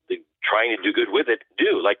that trying to do good with it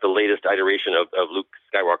do, like the latest iteration of Luke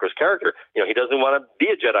Skywalker's character. He doesn't want to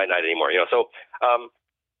be a Jedi Knight anymore.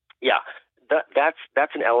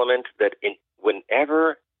 That's an element that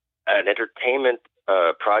whenever an entertainment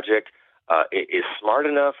project is smart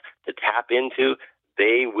enough to tap into,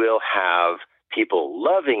 they will have people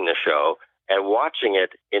loving the show and watching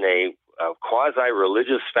it in a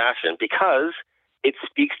quasi-religious fashion because it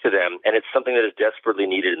speaks to them, and it's something that is desperately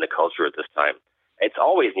needed in the culture at this time. It's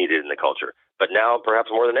always needed in the culture, but now perhaps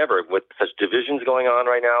more than ever, with such divisions going on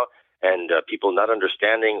right now and people not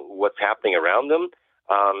understanding what's happening around them,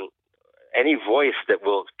 any voice that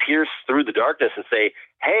will pierce through the darkness and say,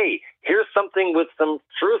 hey, here's something with some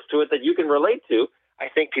truth to it that you can relate to, I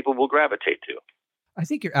think people will gravitate to. I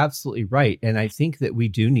think you're absolutely right. And I think that we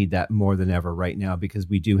do need that more than ever right now because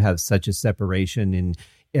we do have such a separation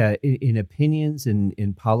in opinions,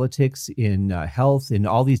 in politics, in health, in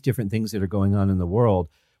all these different things that are going on in the world.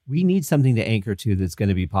 We need something to anchor to that's going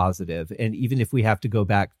to be positive. And even if we have to go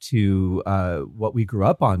back to what we grew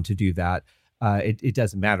up on to do that, it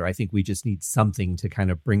doesn't matter. I think we just need something to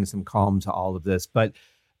kind of bring some calm to all of this. But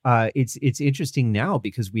it's interesting now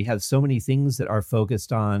because we have so many things that are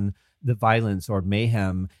focused on the violence or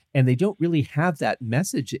mayhem, and they don't really have that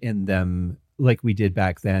message in them like we did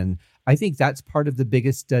back then. I think that's part of the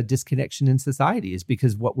biggest disconnection in society is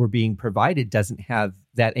because what we're being provided doesn't have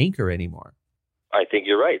that anchor anymore. I think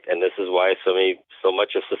you're right. And this is why so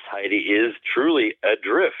much of society is truly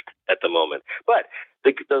adrift at the moment. But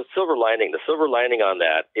the silver lining on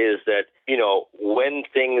that is that, when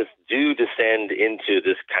things do descend into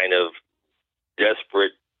this kind of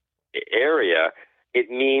desperate area, it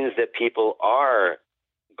means that people are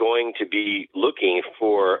going to be looking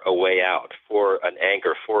for a way out, for an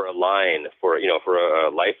anchor, for a line, for a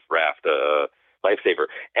life raft, a lifesaver.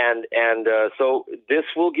 And so this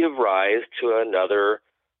will give rise to another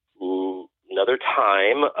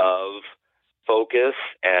time of focus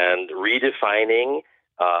and redefining.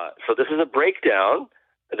 So this is a breakdown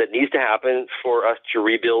that needs to happen for us to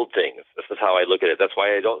rebuild things. This is how I look at it. That's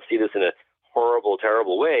why I don't see this in a horrible,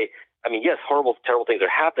 terrible way. I mean, yes, horrible, terrible things are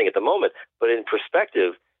happening at the moment, but in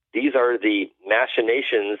perspective, these are the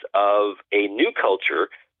machinations of a new culture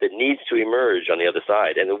that needs to emerge on the other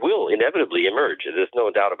side, and it will inevitably emerge. There's no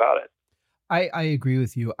doubt about it. I agree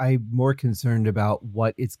with you. I'm more concerned about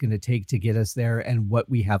what it's going to take to get us there and what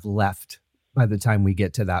we have left by the time we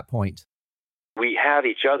get to that point. We have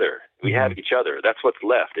each other. We have each other. That's what's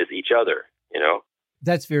left is each other,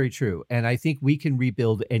 That's very true. And I think we can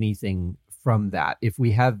rebuild anything from that. If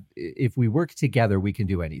we work together, we can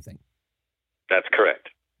do anything. That's correct.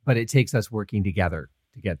 But it takes us working together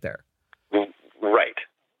to get there. Right.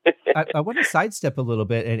 I want to sidestep a little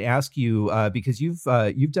bit and ask you, because you've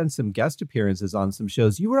done some guest appearances on some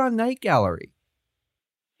shows. You were on Night Gallery.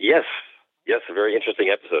 Yes, a very interesting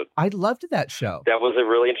episode. I loved that show. That was a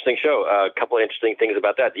really interesting show. A couple of interesting things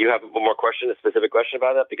about that. Do you have one more question, a specific question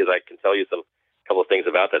about that? Because I can tell you a couple of things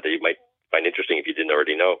about that you might find interesting if you didn't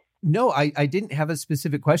already know. No, I didn't have a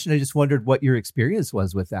specific question. I just wondered what your experience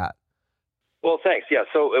was with that. Well, thanks. Yeah,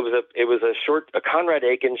 so it was a Conrad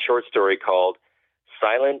Aiken short story called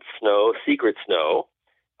Silent Snow, Secret Snow,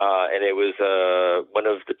 and it was one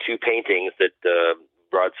of the two paintings that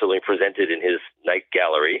Rod Serling presented in his Night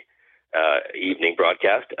Gallery evening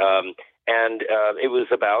broadcast. And it was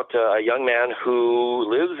about a young man who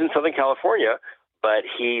lives in Southern California, but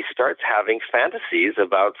he starts having fantasies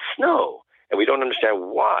about snow. And we don't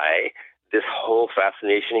understand why this whole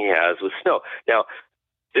fascination he has with snow. Now,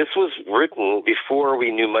 this was written before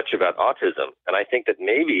we knew much about autism. And I think that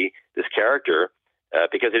maybe this character,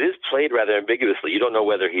 because it is played rather ambiguously, you don't know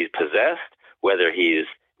whether he's possessed, whether he's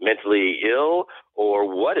mentally ill, or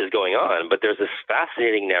what is going on. But there's this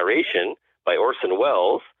fascinating narration by Orson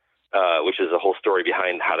Welles, which is the whole story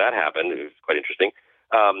behind how that happened. It was quite interesting.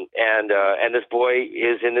 And this boy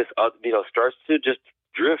is in this, starts to just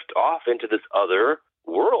drift off into this other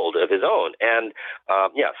world of his own. And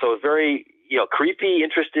so it's very, creepy,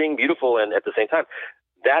 interesting, beautiful, and at the same time.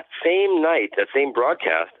 That same night, that same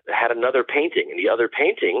broadcast had another painting. And the other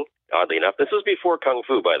painting, oddly enough, this was before Kung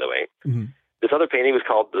Fu, by the way. Mm-hmm. This other painting was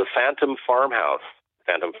called The Phantom Farmhouse.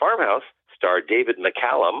 Phantom Farmhouse starred David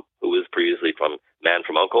McCallum, who was previously from Man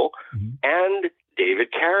from U.N.C.L.E., and David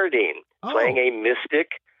Carradine playing a mystic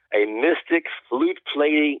flute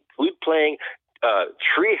playing,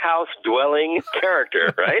 treehouse dwelling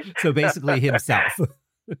character, right? So basically himself.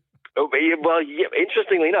 Oh, well, yeah,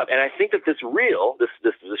 interestingly enough, and I think that this show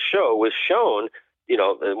was shown,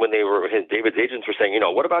 when David's agents were saying,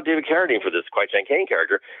 what about David Carradine for this Kwai Chang Caine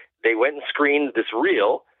character? They went and screened this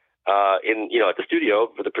reel at the studio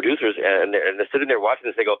for the producers, and they're sitting there watching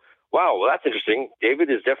this. They go, wow, well, that's interesting. David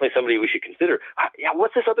is definitely somebody we should consider. Yeah,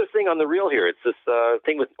 what's this other thing on the reel here? It's this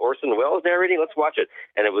thing with Orson Welles narrating. Let's watch it.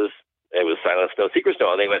 And it was Silent Snow, Secret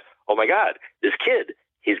Snow, and they went, oh my God, this kid.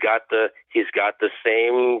 He's got the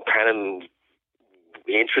same kind of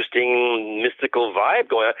interesting mystical vibe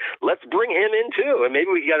going on. Let's bring him in too, and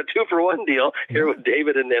maybe we got a 2-for-1 deal here with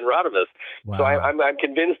David and Radames. Wow. So I'm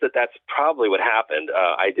convinced that that's probably what happened.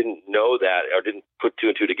 I didn't know that, or didn't put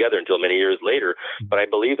 2 and 2 together until many years later. But I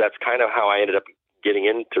believe that's kind of how I ended up getting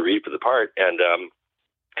in to read for the part. And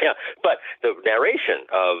but the narration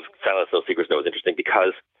of Silent Snow, Secret Snow was interesting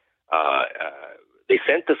because they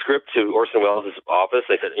sent the script to Orson Welles' office.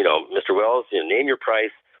 They said, Mr. Welles, name your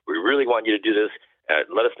price. We really want you to do this.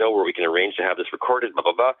 Let us know where we can arrange to have this recorded, blah,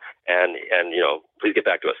 blah, blah. And please get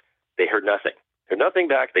back to us. They heard nothing. Heard nothing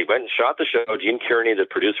back. They went and shot the show. Gene Kearney, the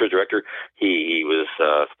producer, director, he was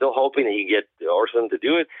still hoping that he could get Orson to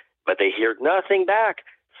do it, but they heard nothing back.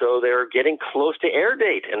 So they're getting close to air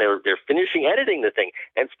date, and they're finishing editing the thing,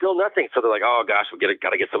 and still nothing. So they're like, oh, gosh, got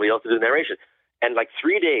to get somebody else to do the narration. And like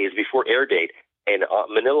 3 days before air date, a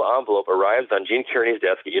manila envelope arrives on Gene Kearney's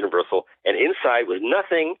desk at Universal, and inside was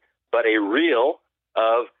nothing but a reel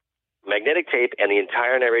of magnetic tape and the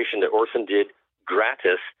entire narration that Orson did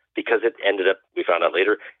gratis, because it ended up, we found out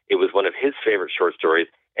later, it was one of his favorite short stories,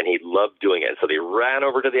 and he loved doing it. So they ran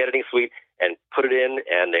over to the editing suite and put it in,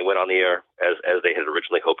 and they went on the air as they had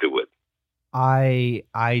originally hoped it would. I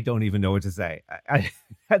don't even know what to say.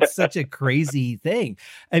 That's such a crazy thing.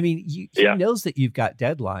 I mean, he knows that you've got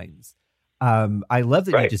deadlines. I love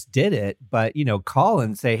that you just did it, but, call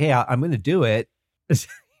and say, hey, I'm going to do it.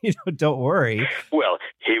 Don't worry. Well,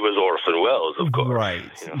 he was Orson Welles, of course.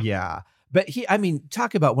 Right. Yeah. But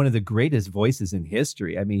talk about one of the greatest voices in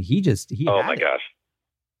history. I mean, he oh my gosh.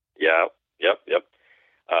 Yeah. Yep.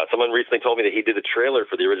 Someone recently told me that he did the trailer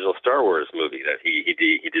for the original Star Wars movie, that he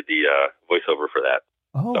did the voiceover for that.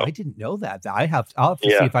 Oh, so. I didn't know that. I'll have to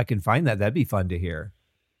see if I can find that. That'd be fun to hear.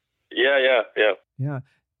 Yeah.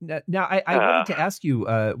 Now, I wanted to ask you,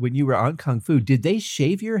 when you were on Kung Fu, did they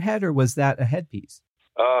shave your head, or was that a headpiece?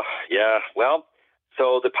 Yeah. Well,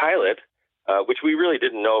 so the pilot, which we really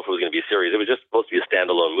didn't know if it was going to be a series. It was just supposed to be a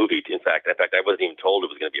standalone movie. In fact, I wasn't even told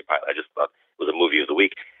it was going to be a pilot. I just thought it was a movie of the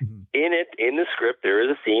week. Mm-hmm. In the script, there is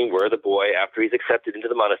a scene where the boy, after he's accepted into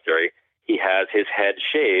the monastery, he has his head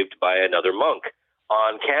shaved by another monk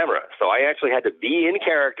on camera. So I actually had to be in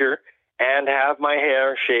character and have my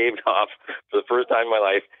hair shaved off for the first time in my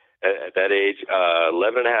life at that age,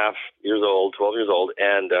 11 and a half years old, 12 years old.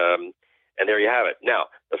 And there you have it. Now,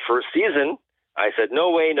 the first season, I said, no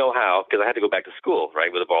way, no how, because I had to go back to school, right,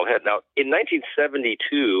 with a bald head. Now, in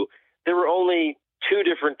 1972, there were only 2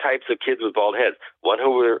 different types of kids with bald heads. One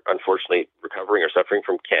who were unfortunately recovering or suffering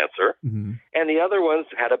from cancer, and the other ones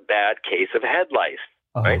had a bad case of head lice.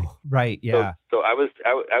 Right? Right. Yeah. So I was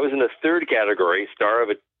in the third category, star of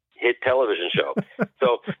a hit television show.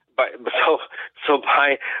 So by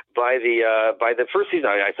the first season,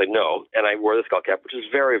 I said no, and I wore the skull cap, which was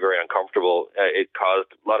very, very uncomfortable. It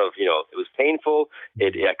caused a lot of, it was painful.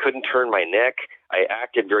 I couldn't turn my neck. I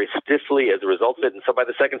acted very stiffly as a result of it. And so by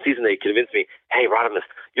the second season, they convinced me, hey, Radames,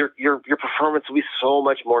 your performance will be so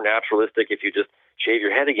much more naturalistic if you just shave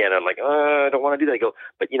your head again. I'm like, I don't want to do that. They go,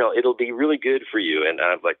 but it'll be really good for you. And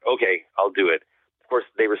I'm like, okay, I'll do it. Of course,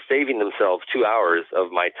 they were saving themselves 2 hours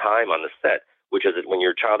of my time on the set, which is that when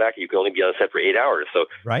you're a child actor, you can only be on the set for 8 hours. So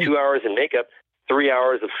 2 hours in makeup, 3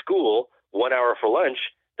 hours of school, 1 hour for lunch.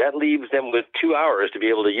 That leaves them with 2 hours to be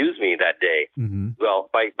able to use me that day. Mm-hmm. Well,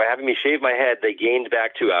 by having me shave my head, they gained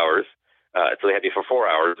back 2 hours. So they had me for 4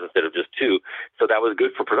 hours instead of just 2. So that was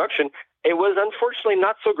good for production. It was unfortunately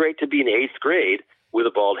not so great to be in 8th grade with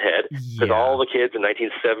a bald head, because all the kids in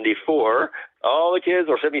 1974, all the kids,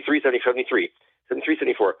 or 73, 74,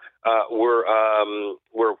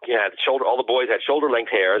 had shoulder. All the boys had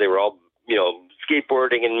shoulder-length hair. They were all,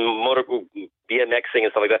 skateboarding and BMXing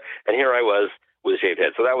and stuff like that. And here I was with a shaved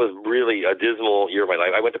head. So that was really a dismal year of my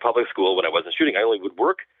life. I went to public school when I wasn't shooting. I only would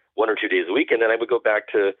work 1 or 2 days a week, and then I would go back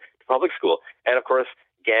to public school. And of course,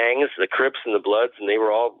 gangs, the Crips and the Bloods, and they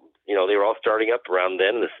were all starting up around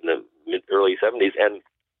then, in the early 70s. And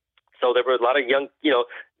so there were a lot of young,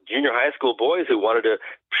 junior high school boys who wanted to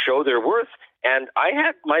show their worth. And I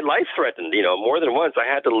had my life threatened, more than once. I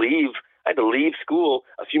had to leave school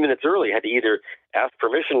a few minutes early. I had to either ask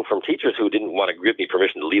permission from teachers who didn't want to give me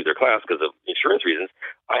permission to leave their class because of insurance reasons.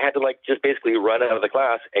 I had to just basically run out of the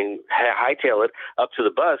class and hightail it up to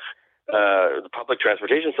the bus, the public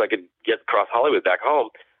transportation, so I could get across Hollywood back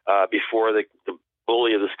home before the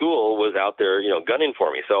bully of the school was out there, gunning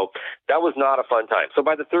for me. So that was not a fun time. So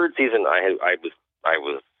by the third season, I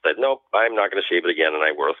was said, nope, I'm not going to shave it again, and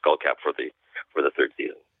I wore a skull cap for the third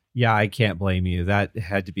season. Yeah, I can't blame you. That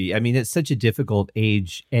had to be, I mean, it's such a difficult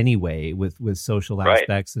age anyway with social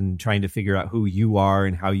aspects and trying to figure out who you are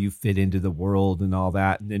and how you fit into the world and all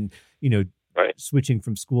that. And then, switching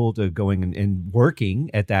from school to going and working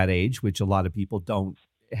at that age, which a lot of people don't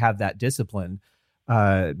have that discipline.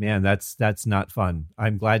 Man, that's not fun.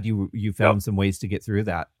 I'm glad you found some ways to get through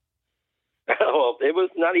that. Well, it was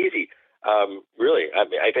not easy. Really. I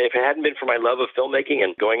mean, if it hadn't been for my love of filmmaking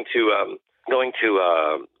and going to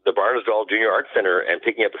the Barnesville Junior Arts Center and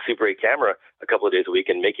picking up a Super 8 camera a couple of days a week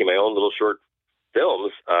and making my own little short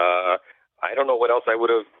films, I don't know what else I would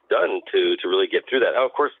have done to really get through that. Now,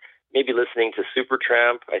 of course, maybe listening to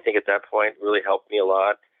Supertramp, I think at that point really helped me a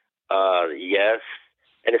lot. Yes.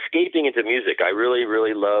 And escaping into music. I really,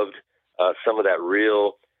 really loved some of that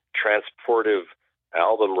real transportive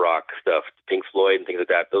album rock stuff, Pink Floyd and things like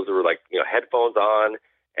that. Those were headphones on,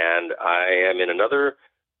 and I am in another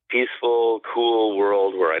peaceful, cool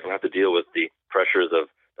world where I don't have to deal with the pressures that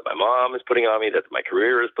my mom is putting on me, that my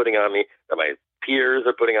career is putting on me, that my peers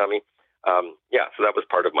are putting on me. So that was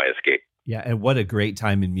part of my escape. Yeah, and what a great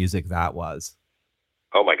time in music that was.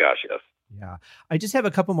 Oh my gosh, yes. Yeah. I just have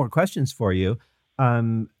a couple more questions for you.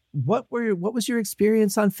 What was your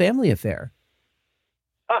experience on Family Affair?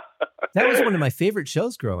 That was one of my favorite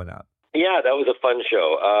shows growing up. Yeah, that was a fun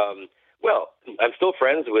show. Well, I'm still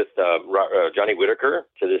friends with Johnny Whitaker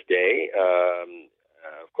to this day.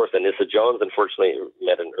 Of course, Anissa Jones, unfortunately,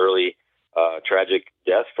 met an early tragic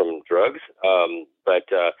death from drugs. But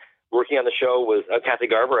working on the show was Kathy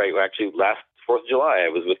Garver. Last 4th of July, I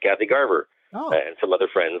was with Kathy Garver and some other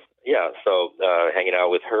friends. Yeah, so hanging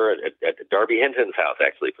out with her at Darby Hinton's house,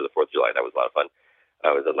 actually, for the 4th of July. That was a lot of fun.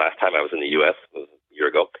 It was the last time I was in the U.S. It was a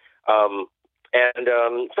year ago.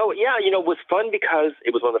 It was fun because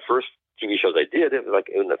it was one of the first TV shows I did. It was like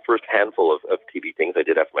in the first handful of TV things I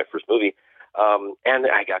did after my first movie. And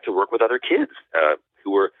I got to work with other kids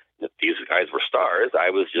who were, these guys were stars.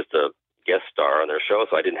 I was just a guest star on their show,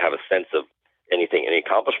 so I didn't have a sense of any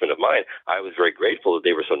accomplishment of mine. I was very grateful that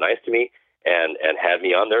they were so nice to me and had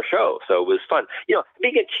me on their show. So it was fun.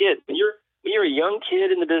 Being a kid, when you're a young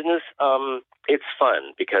kid in the business, it's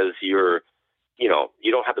fun because you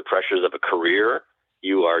don't have the pressures of a career.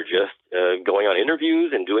 You are just going on interviews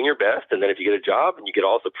and doing your best. And then if you get a job and you get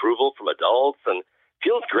all this approval from adults, and it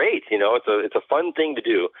feels great. It's a fun thing to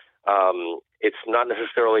do. It's not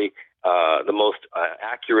necessarily the most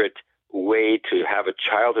accurate way to have a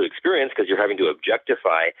childhood experience because you're having to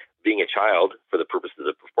objectify being a child for the purposes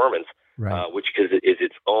of performance, which because it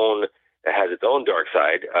has its own dark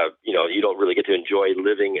side. You don't really get to enjoy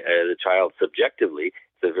living as a child subjectively.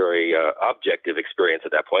 It's a very objective experience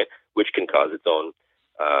at that point, which can cause its own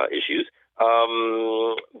issues.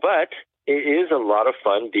 But it is a lot of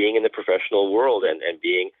fun being in the professional world and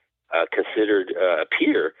being considered a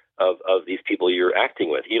peer of these people you're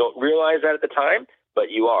acting with. You don't realize that at the time,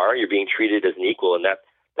 but you're being treated as an equal, and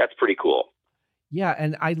that's pretty cool. Yeah,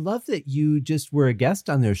 and I love that you just were a guest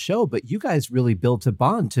on their show, but you guys really built a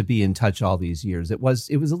bond to be in touch all these years. It was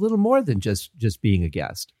a little more than just being a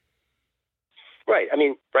guest. Right. I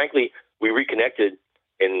mean, frankly, we reconnected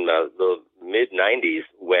in the mid-'90s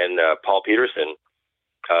when Paul Peterson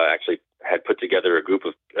actually had put together an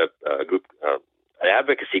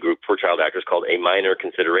advocacy group for child actors called A Minor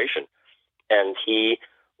Consideration. And he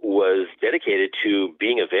was dedicated to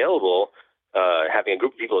being available, having a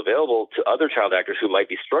group of people available to other child actors who might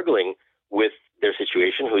be struggling with their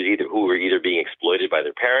situation, who were either being exploited by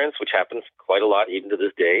their parents, which happens quite a lot even to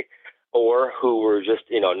this day, or who were just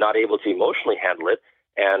not able to emotionally handle it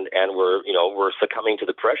and were succumbing to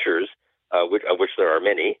the pressures, of which there are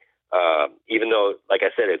many. Even though, like I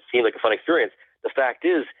said, it seemed like a fun experience, the fact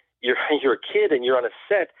is you're a kid and you're on a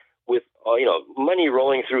set with money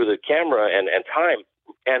rolling through the camera and time.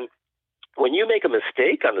 And when you make a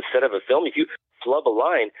mistake on the set of a film, if you flub a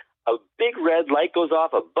line, a big red light goes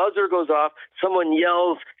off, a buzzer goes off, someone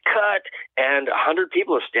yells, cut, and 100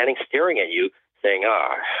 people are staring at you saying,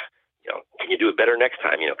 can you do it better next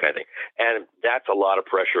time, kind of thing. And that's a lot of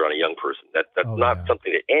pressure on a young person. That's not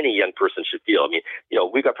something that any young person should feel. I mean,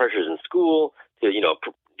 we've got pressures in school to,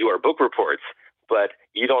 do our book reports, but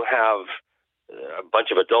you don't have a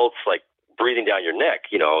bunch of adults like breathing down your neck,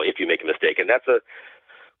 if you make a mistake. And that's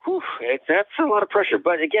that's a lot of pressure.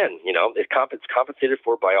 But again, it's compensated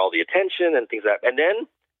for by all the attention and things and then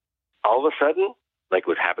all of a sudden, like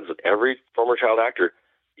what happens with every former child actor,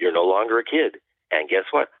 you're no longer a kid. And guess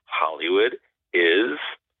what? Hollywood is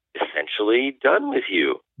essentially done with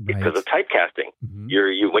you because of typecasting.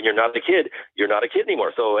 Mm-hmm. When you're not a kid, you're not a kid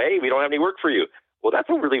anymore. So, hey, we don't have any work for you. Well, that's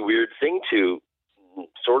a really weird thing to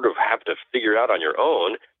sort of have to figure out on your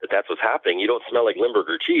own, that's what's happening. You don't smell like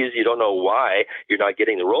Limburger cheese. You don't know why you're not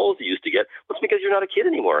getting the roles you used to get. Well, it's because you're not a kid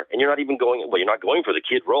anymore, and you're not even going. Well, you're not going for the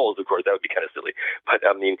kid roles, of course. That would be kind of silly. But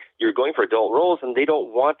I mean, you're going for adult roles, and they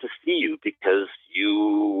don't want to see you because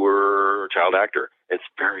you were a child actor. It's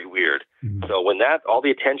very weird. Mm-hmm. So when all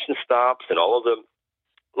the attention stops and all of the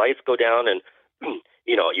lights go down, and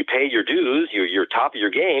you paid your dues, you're top of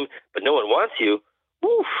your game, but no one wants you.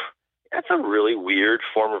 Oof. That's a really weird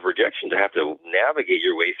form of rejection to have to navigate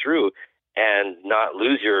your way through and not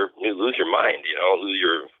lose your mind, lose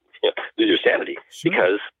your sanity. Sure.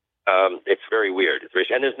 Because it's very weird. It's very,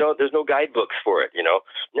 and there's no guidebooks for it.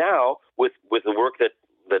 Now with the work that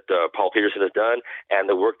Paul Peterson has done and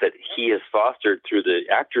the work that he has fostered through the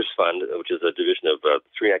Actors Fund, which is a division of the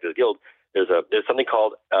Screen Actors Guild, there's something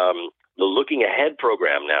called the Looking Ahead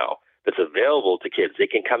program now that's available to kids.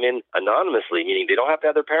 They can come in anonymously, meaning they don't have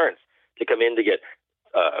to have their parents to come in to get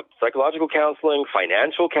psychological counseling,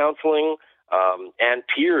 financial counseling, and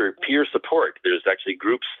peer support. There's actually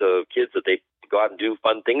groups of kids that they go out and do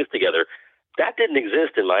fun things together. That didn't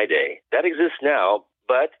exist in my day. That exists now,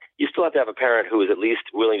 but you still have to have a parent who is at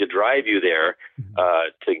least willing to drive you there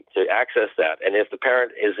to access that. And if the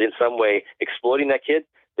parent is in some way exploiting that kid,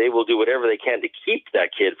 they will do whatever they can to keep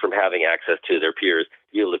that kid from having access to their peers,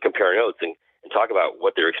 to be able to compare notes and talk about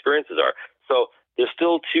what their experiences are. So there's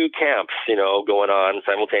still two camps, going on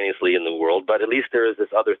simultaneously in the world, but at least there is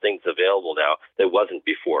this other things available now that wasn't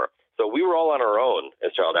before. So we were all on our own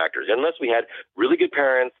as child actors, unless we had really good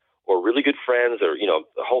parents or really good friends or,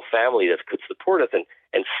 the whole family that could support us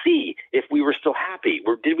and see if we were still happy.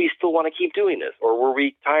 Did we still want to keep doing this, or were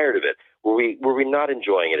we tired of it? Were we not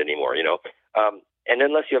enjoying it anymore? And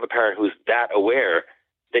unless you have a parent who's that aware,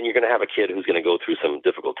 then you're going to have a kid who's going to go through some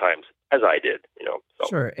difficult times, as I did, So.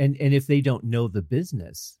 Sure. And if they don't know the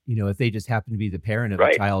business, if they just happen to be the parent of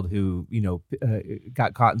a child who,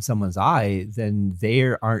 got caught in someone's eye, then they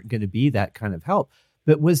aren't going to be that kind of help.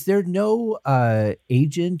 But was there no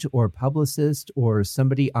agent or publicist or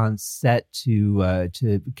somebody on set to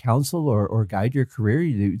counsel or guide your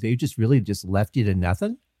career? They just really just left you to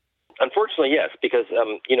nothing? Unfortunately, yes, because,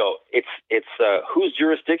 it's whose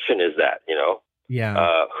jurisdiction is that,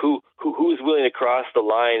 Yeah. Who's willing to cross the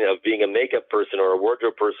line of being a makeup person or a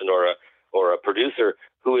wardrobe person or a producer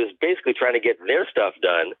who is basically trying to get their stuff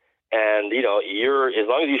done, and you're, as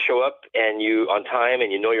long as you show up and you on time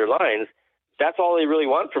and you know your lines, that's all they really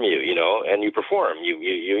want from you, and you perform.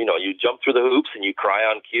 You jump through the hoops and you cry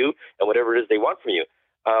on cue and whatever it is they want from you.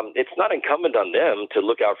 It's not incumbent on them to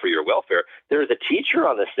look out for your welfare. There is a teacher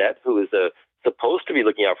on the set who is supposed to be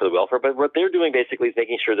looking out for the welfare, but what they're doing basically is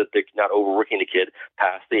making sure that they're not overworking the kid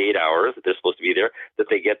past the 8 hours that they're supposed to be there,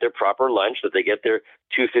 that they get their proper lunch, that they get their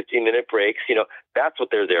 2 15-minute breaks. That's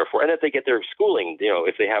what they're there for. And that they get their schooling,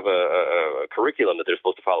 if they have a curriculum that they're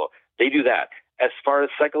supposed to follow, they do that. As far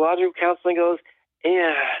as psychological counseling goes,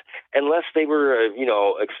 unless they were a,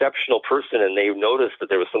 exceptional person and they noticed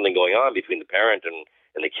that there was something going on between the parent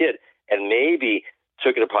and the kid, and maybe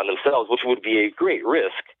took it upon themselves, which would be a great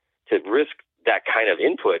risk, to risk that kind of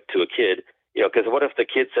input to a kid, because what if the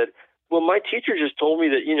kid said, well, my teacher just told me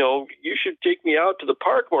that, you should take me out to the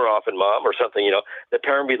park more often, Mom, or something, the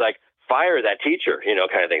parent would be like, fire that teacher,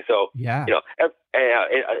 kind of thing. So, yeah.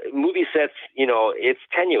 Movie sets, it's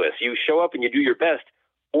tenuous. You show up and you do your best,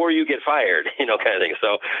 or you get fired, kind of thing.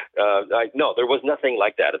 So, no, there was nothing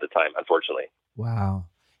like that at the time, unfortunately. Wow.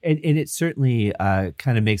 And it certainly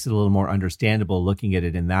kind of makes it a little more understandable looking at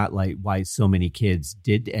it in that light, why so many kids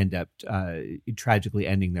did end up tragically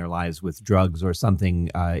ending their lives with drugs or something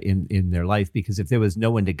in their life, because if there was no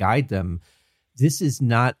one to guide them, this is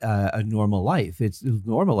not a normal life.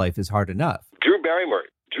 Normal life is hard enough. Drew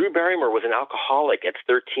Barrymore was an alcoholic at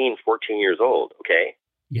 13, 14 years old. Okay.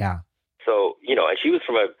 Yeah. So, and she was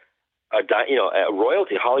from a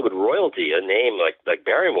royalty, Hollywood royalty, a name like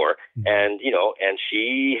Barrymore. Mm-hmm. And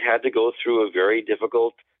she had to go through a very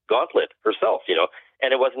difficult gauntlet herself,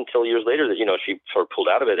 and it wasn't until years later that, she sort of pulled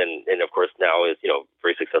out of it. And of course now is,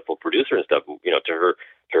 very successful producer and stuff, to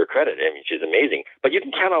her credit. I mean, she's amazing, but you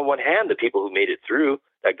can count on one hand the people who made it through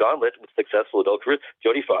that gauntlet with successful adult careers.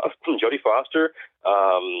 Jodie Foster,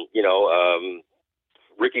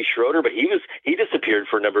 Ricky Schroeder, but he disappeared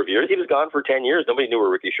for a number of years. He was gone for 10 years. Nobody knew where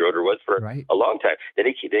Ricky Schroeder was for Right. a long time. Then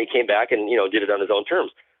he came back and did it on his own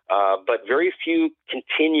terms. But very few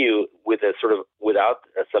continue with a sort of without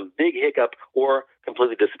some big hiccup or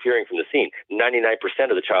completely disappearing from the scene. 99%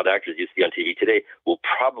 of the child actors you see on TV today will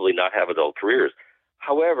probably not have adult careers.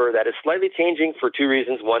 However, that is slightly changing for two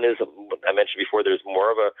reasons. One is, I mentioned before, there's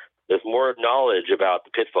more knowledge about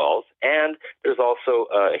the pitfalls, and there's also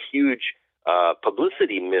a huge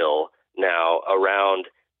publicity mill now around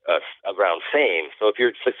fame. So if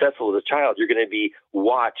you're successful as a child, you're going to be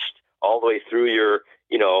watched all the way through your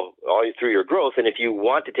growth. And if you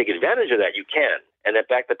want to take advantage of that, you can. And at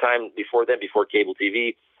back the time before cable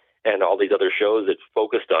TV and all these other shows that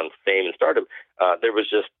focused on fame and stardom, there was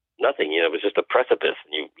just nothing. It was just a precipice.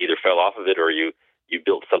 And you either fell off of it or you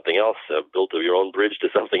built something else, built your own bridge to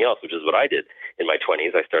something else, which is what I did in my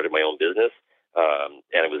 20s. I started my own business,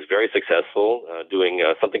 and it was very successful, doing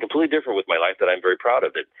something completely different with my life that I'm very proud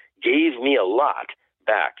of. It gave me a lot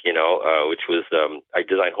back, which was I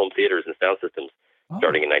designed home theaters and sound systems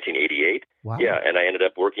starting in 1988. Wow. Yeah, and I ended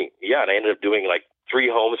up doing like 3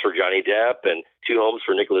 homes for Johnny Depp and 2 homes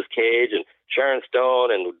for Nicolas Cage and Sharon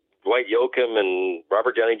Stone and Dwight Yoakam and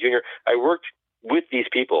Robert Downey Jr. I worked with these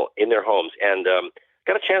people in their homes and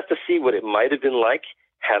got a chance to see what it might have been like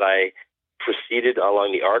had I proceeded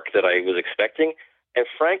along the arc that I was expecting. And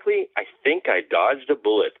frankly, I think I dodged a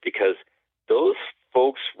bullet because those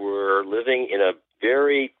folks were living in a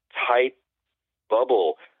very tight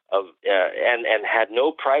bubble of and had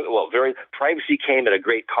no privacy came at a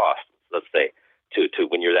great cost, let's say, to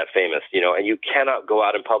when you're that famous, and you cannot go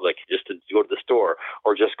out in public just to go to the store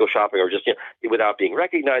or just go shopping or just without being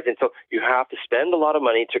recognized. And so you have to spend a lot of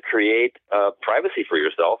money to create privacy for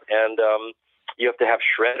yourself, and you have to have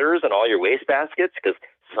shredders on all your waste baskets because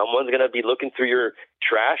someone's going to be looking through your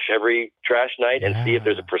trash every trash night and see if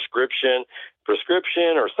there's a prescription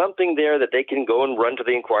or something there that they can go and run to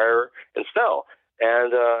the Inquirer and sell.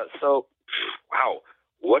 And so, wow.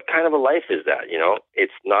 What kind of a life is that?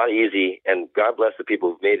 It's not easy, and God bless the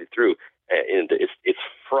people who've made it through. It's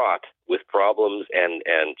fraught with problems and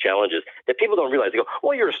challenges that people don't realize. They go,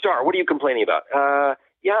 "Well, you're a star. What are you complaining about?"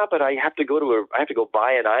 Yeah, but I have to go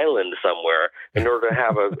buy an island somewhere in order to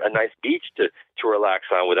have a nice beach to relax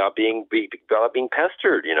on without being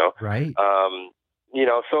pestered. Right.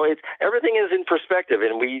 So everything is in perspective,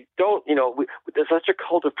 and we don't, there's such a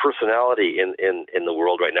cult of personality in the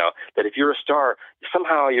world right now that if you're a star,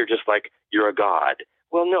 somehow you're just like, you're a god.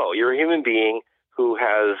 Well, no, you're a human being who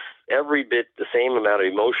has every bit the same amount of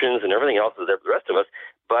emotions and everything else as the rest of us,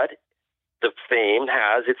 but the fame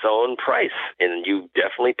has its own price, and you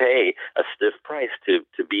definitely pay a stiff price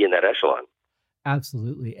to be in that echelon.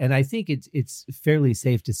 Absolutely. And I think it's fairly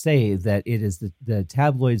safe to say that it is the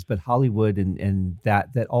tabloids, but Hollywood and that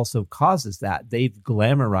also causes that. They've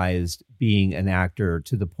glamorized being an actor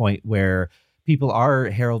to the point where people are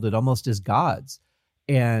heralded almost as gods,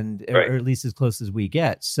 and right. or at least as close as we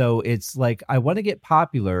get. So it's like, I want to get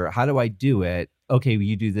popular. How do I do it? Okay, well,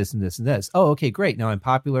 you do this and this and this. Oh, okay, great. Now I'm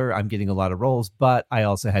popular. I'm getting a lot of roles, but I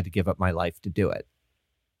also had to give up my life to do it.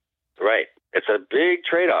 Right. It's a big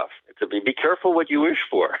trade-off. Be careful what you wish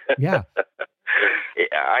for. Yeah.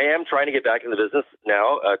 I am trying to get back in the business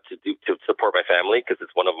now to support my family because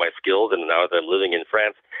it's one of my skills. And now that I'm living in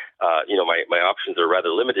France, my options are rather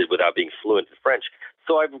limited without being fluent in French.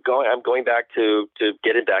 So I'm going back to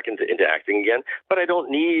getting back into acting again. But I don't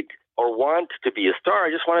need or want to be a star. I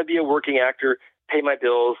just want to be a working actor, pay my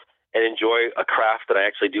bills, and enjoy a craft that I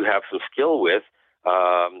actually do have some skill with.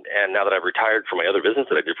 And now that I've retired from my other business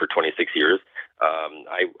that I did for 26 years,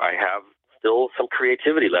 I have still some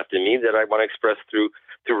creativity left in me that I want to express through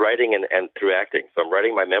writing and through acting. So I'm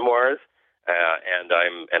writing my memoirs, and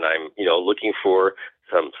I'm looking for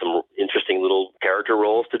some interesting little character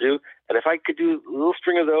roles to do. And if I could do a little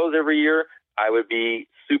string of those every year, I would be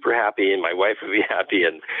super happy, and my wife would be happy,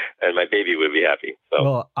 and my baby would be happy. So,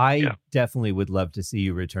 well, I definitely would love to see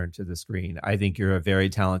you return to the screen. I think you're a very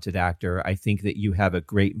talented actor. I think that you have a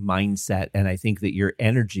great mindset, and I think that your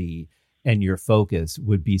energy and your focus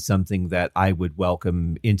would be something that I would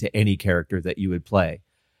welcome into any character that you would play,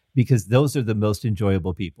 because those are the most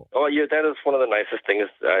enjoyable people. Oh, yeah, that is one of the nicest things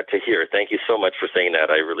to hear. Thank you so much for saying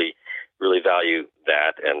that. I really value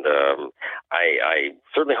that, and I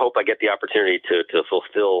certainly hope I get the opportunity to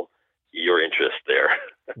fulfill your interest there.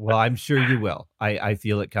 Well, I'm sure you will. I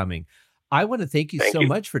feel it coming. I want to thank you so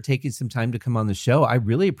much for taking some time to come on the show. I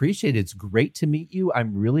really appreciate it. It's great to meet you.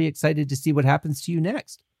 I'm really excited to see what happens to you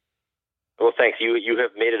next. Well, thanks. You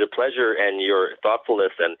have made it a pleasure, and your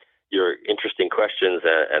thoughtfulness and your interesting questions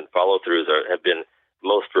and follow-throughs have been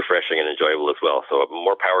most refreshing and enjoyable as well. So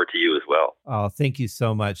more power to you as well. Oh, thank you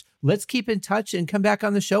so much. Let's keep in touch and come back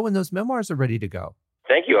on the show when those memoirs are ready to go.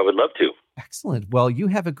 Thank you. I would love to. Excellent. Well, you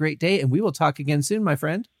have a great day, and we will talk again soon, my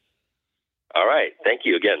friend. All right. Thank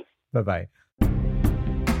you again. Bye-bye.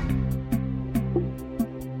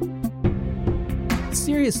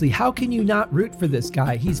 Seriously, how can you not root for this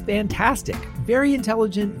guy? He's fantastic. Very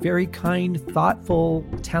intelligent, very kind, thoughtful,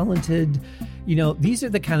 talented. You know, these are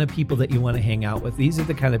the kind of people that you want to hang out with. These are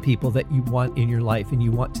the kind of people that you want in your life, and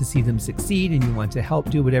you want to see them succeed, and you want to help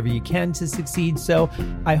do whatever you can to succeed. So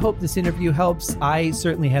I hope this interview helps. I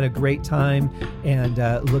certainly had a great time, and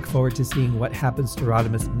look forward to seeing what happens to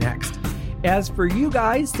Radames next. As for you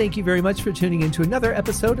guys, thank you very much for tuning in to another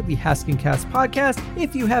episode of the Haskincast podcast.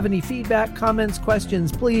 If you have any feedback, comments,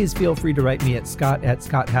 questions, please feel free to write me at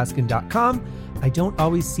scott@scotthaskin.com. I don't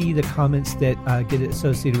always see the comments that get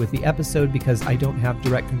associated with the episode because I don't have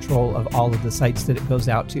direct control of all of the sites that it goes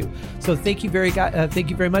out to. So thank you very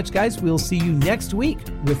much, guys. We'll see you next week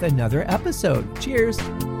with another episode. Cheers.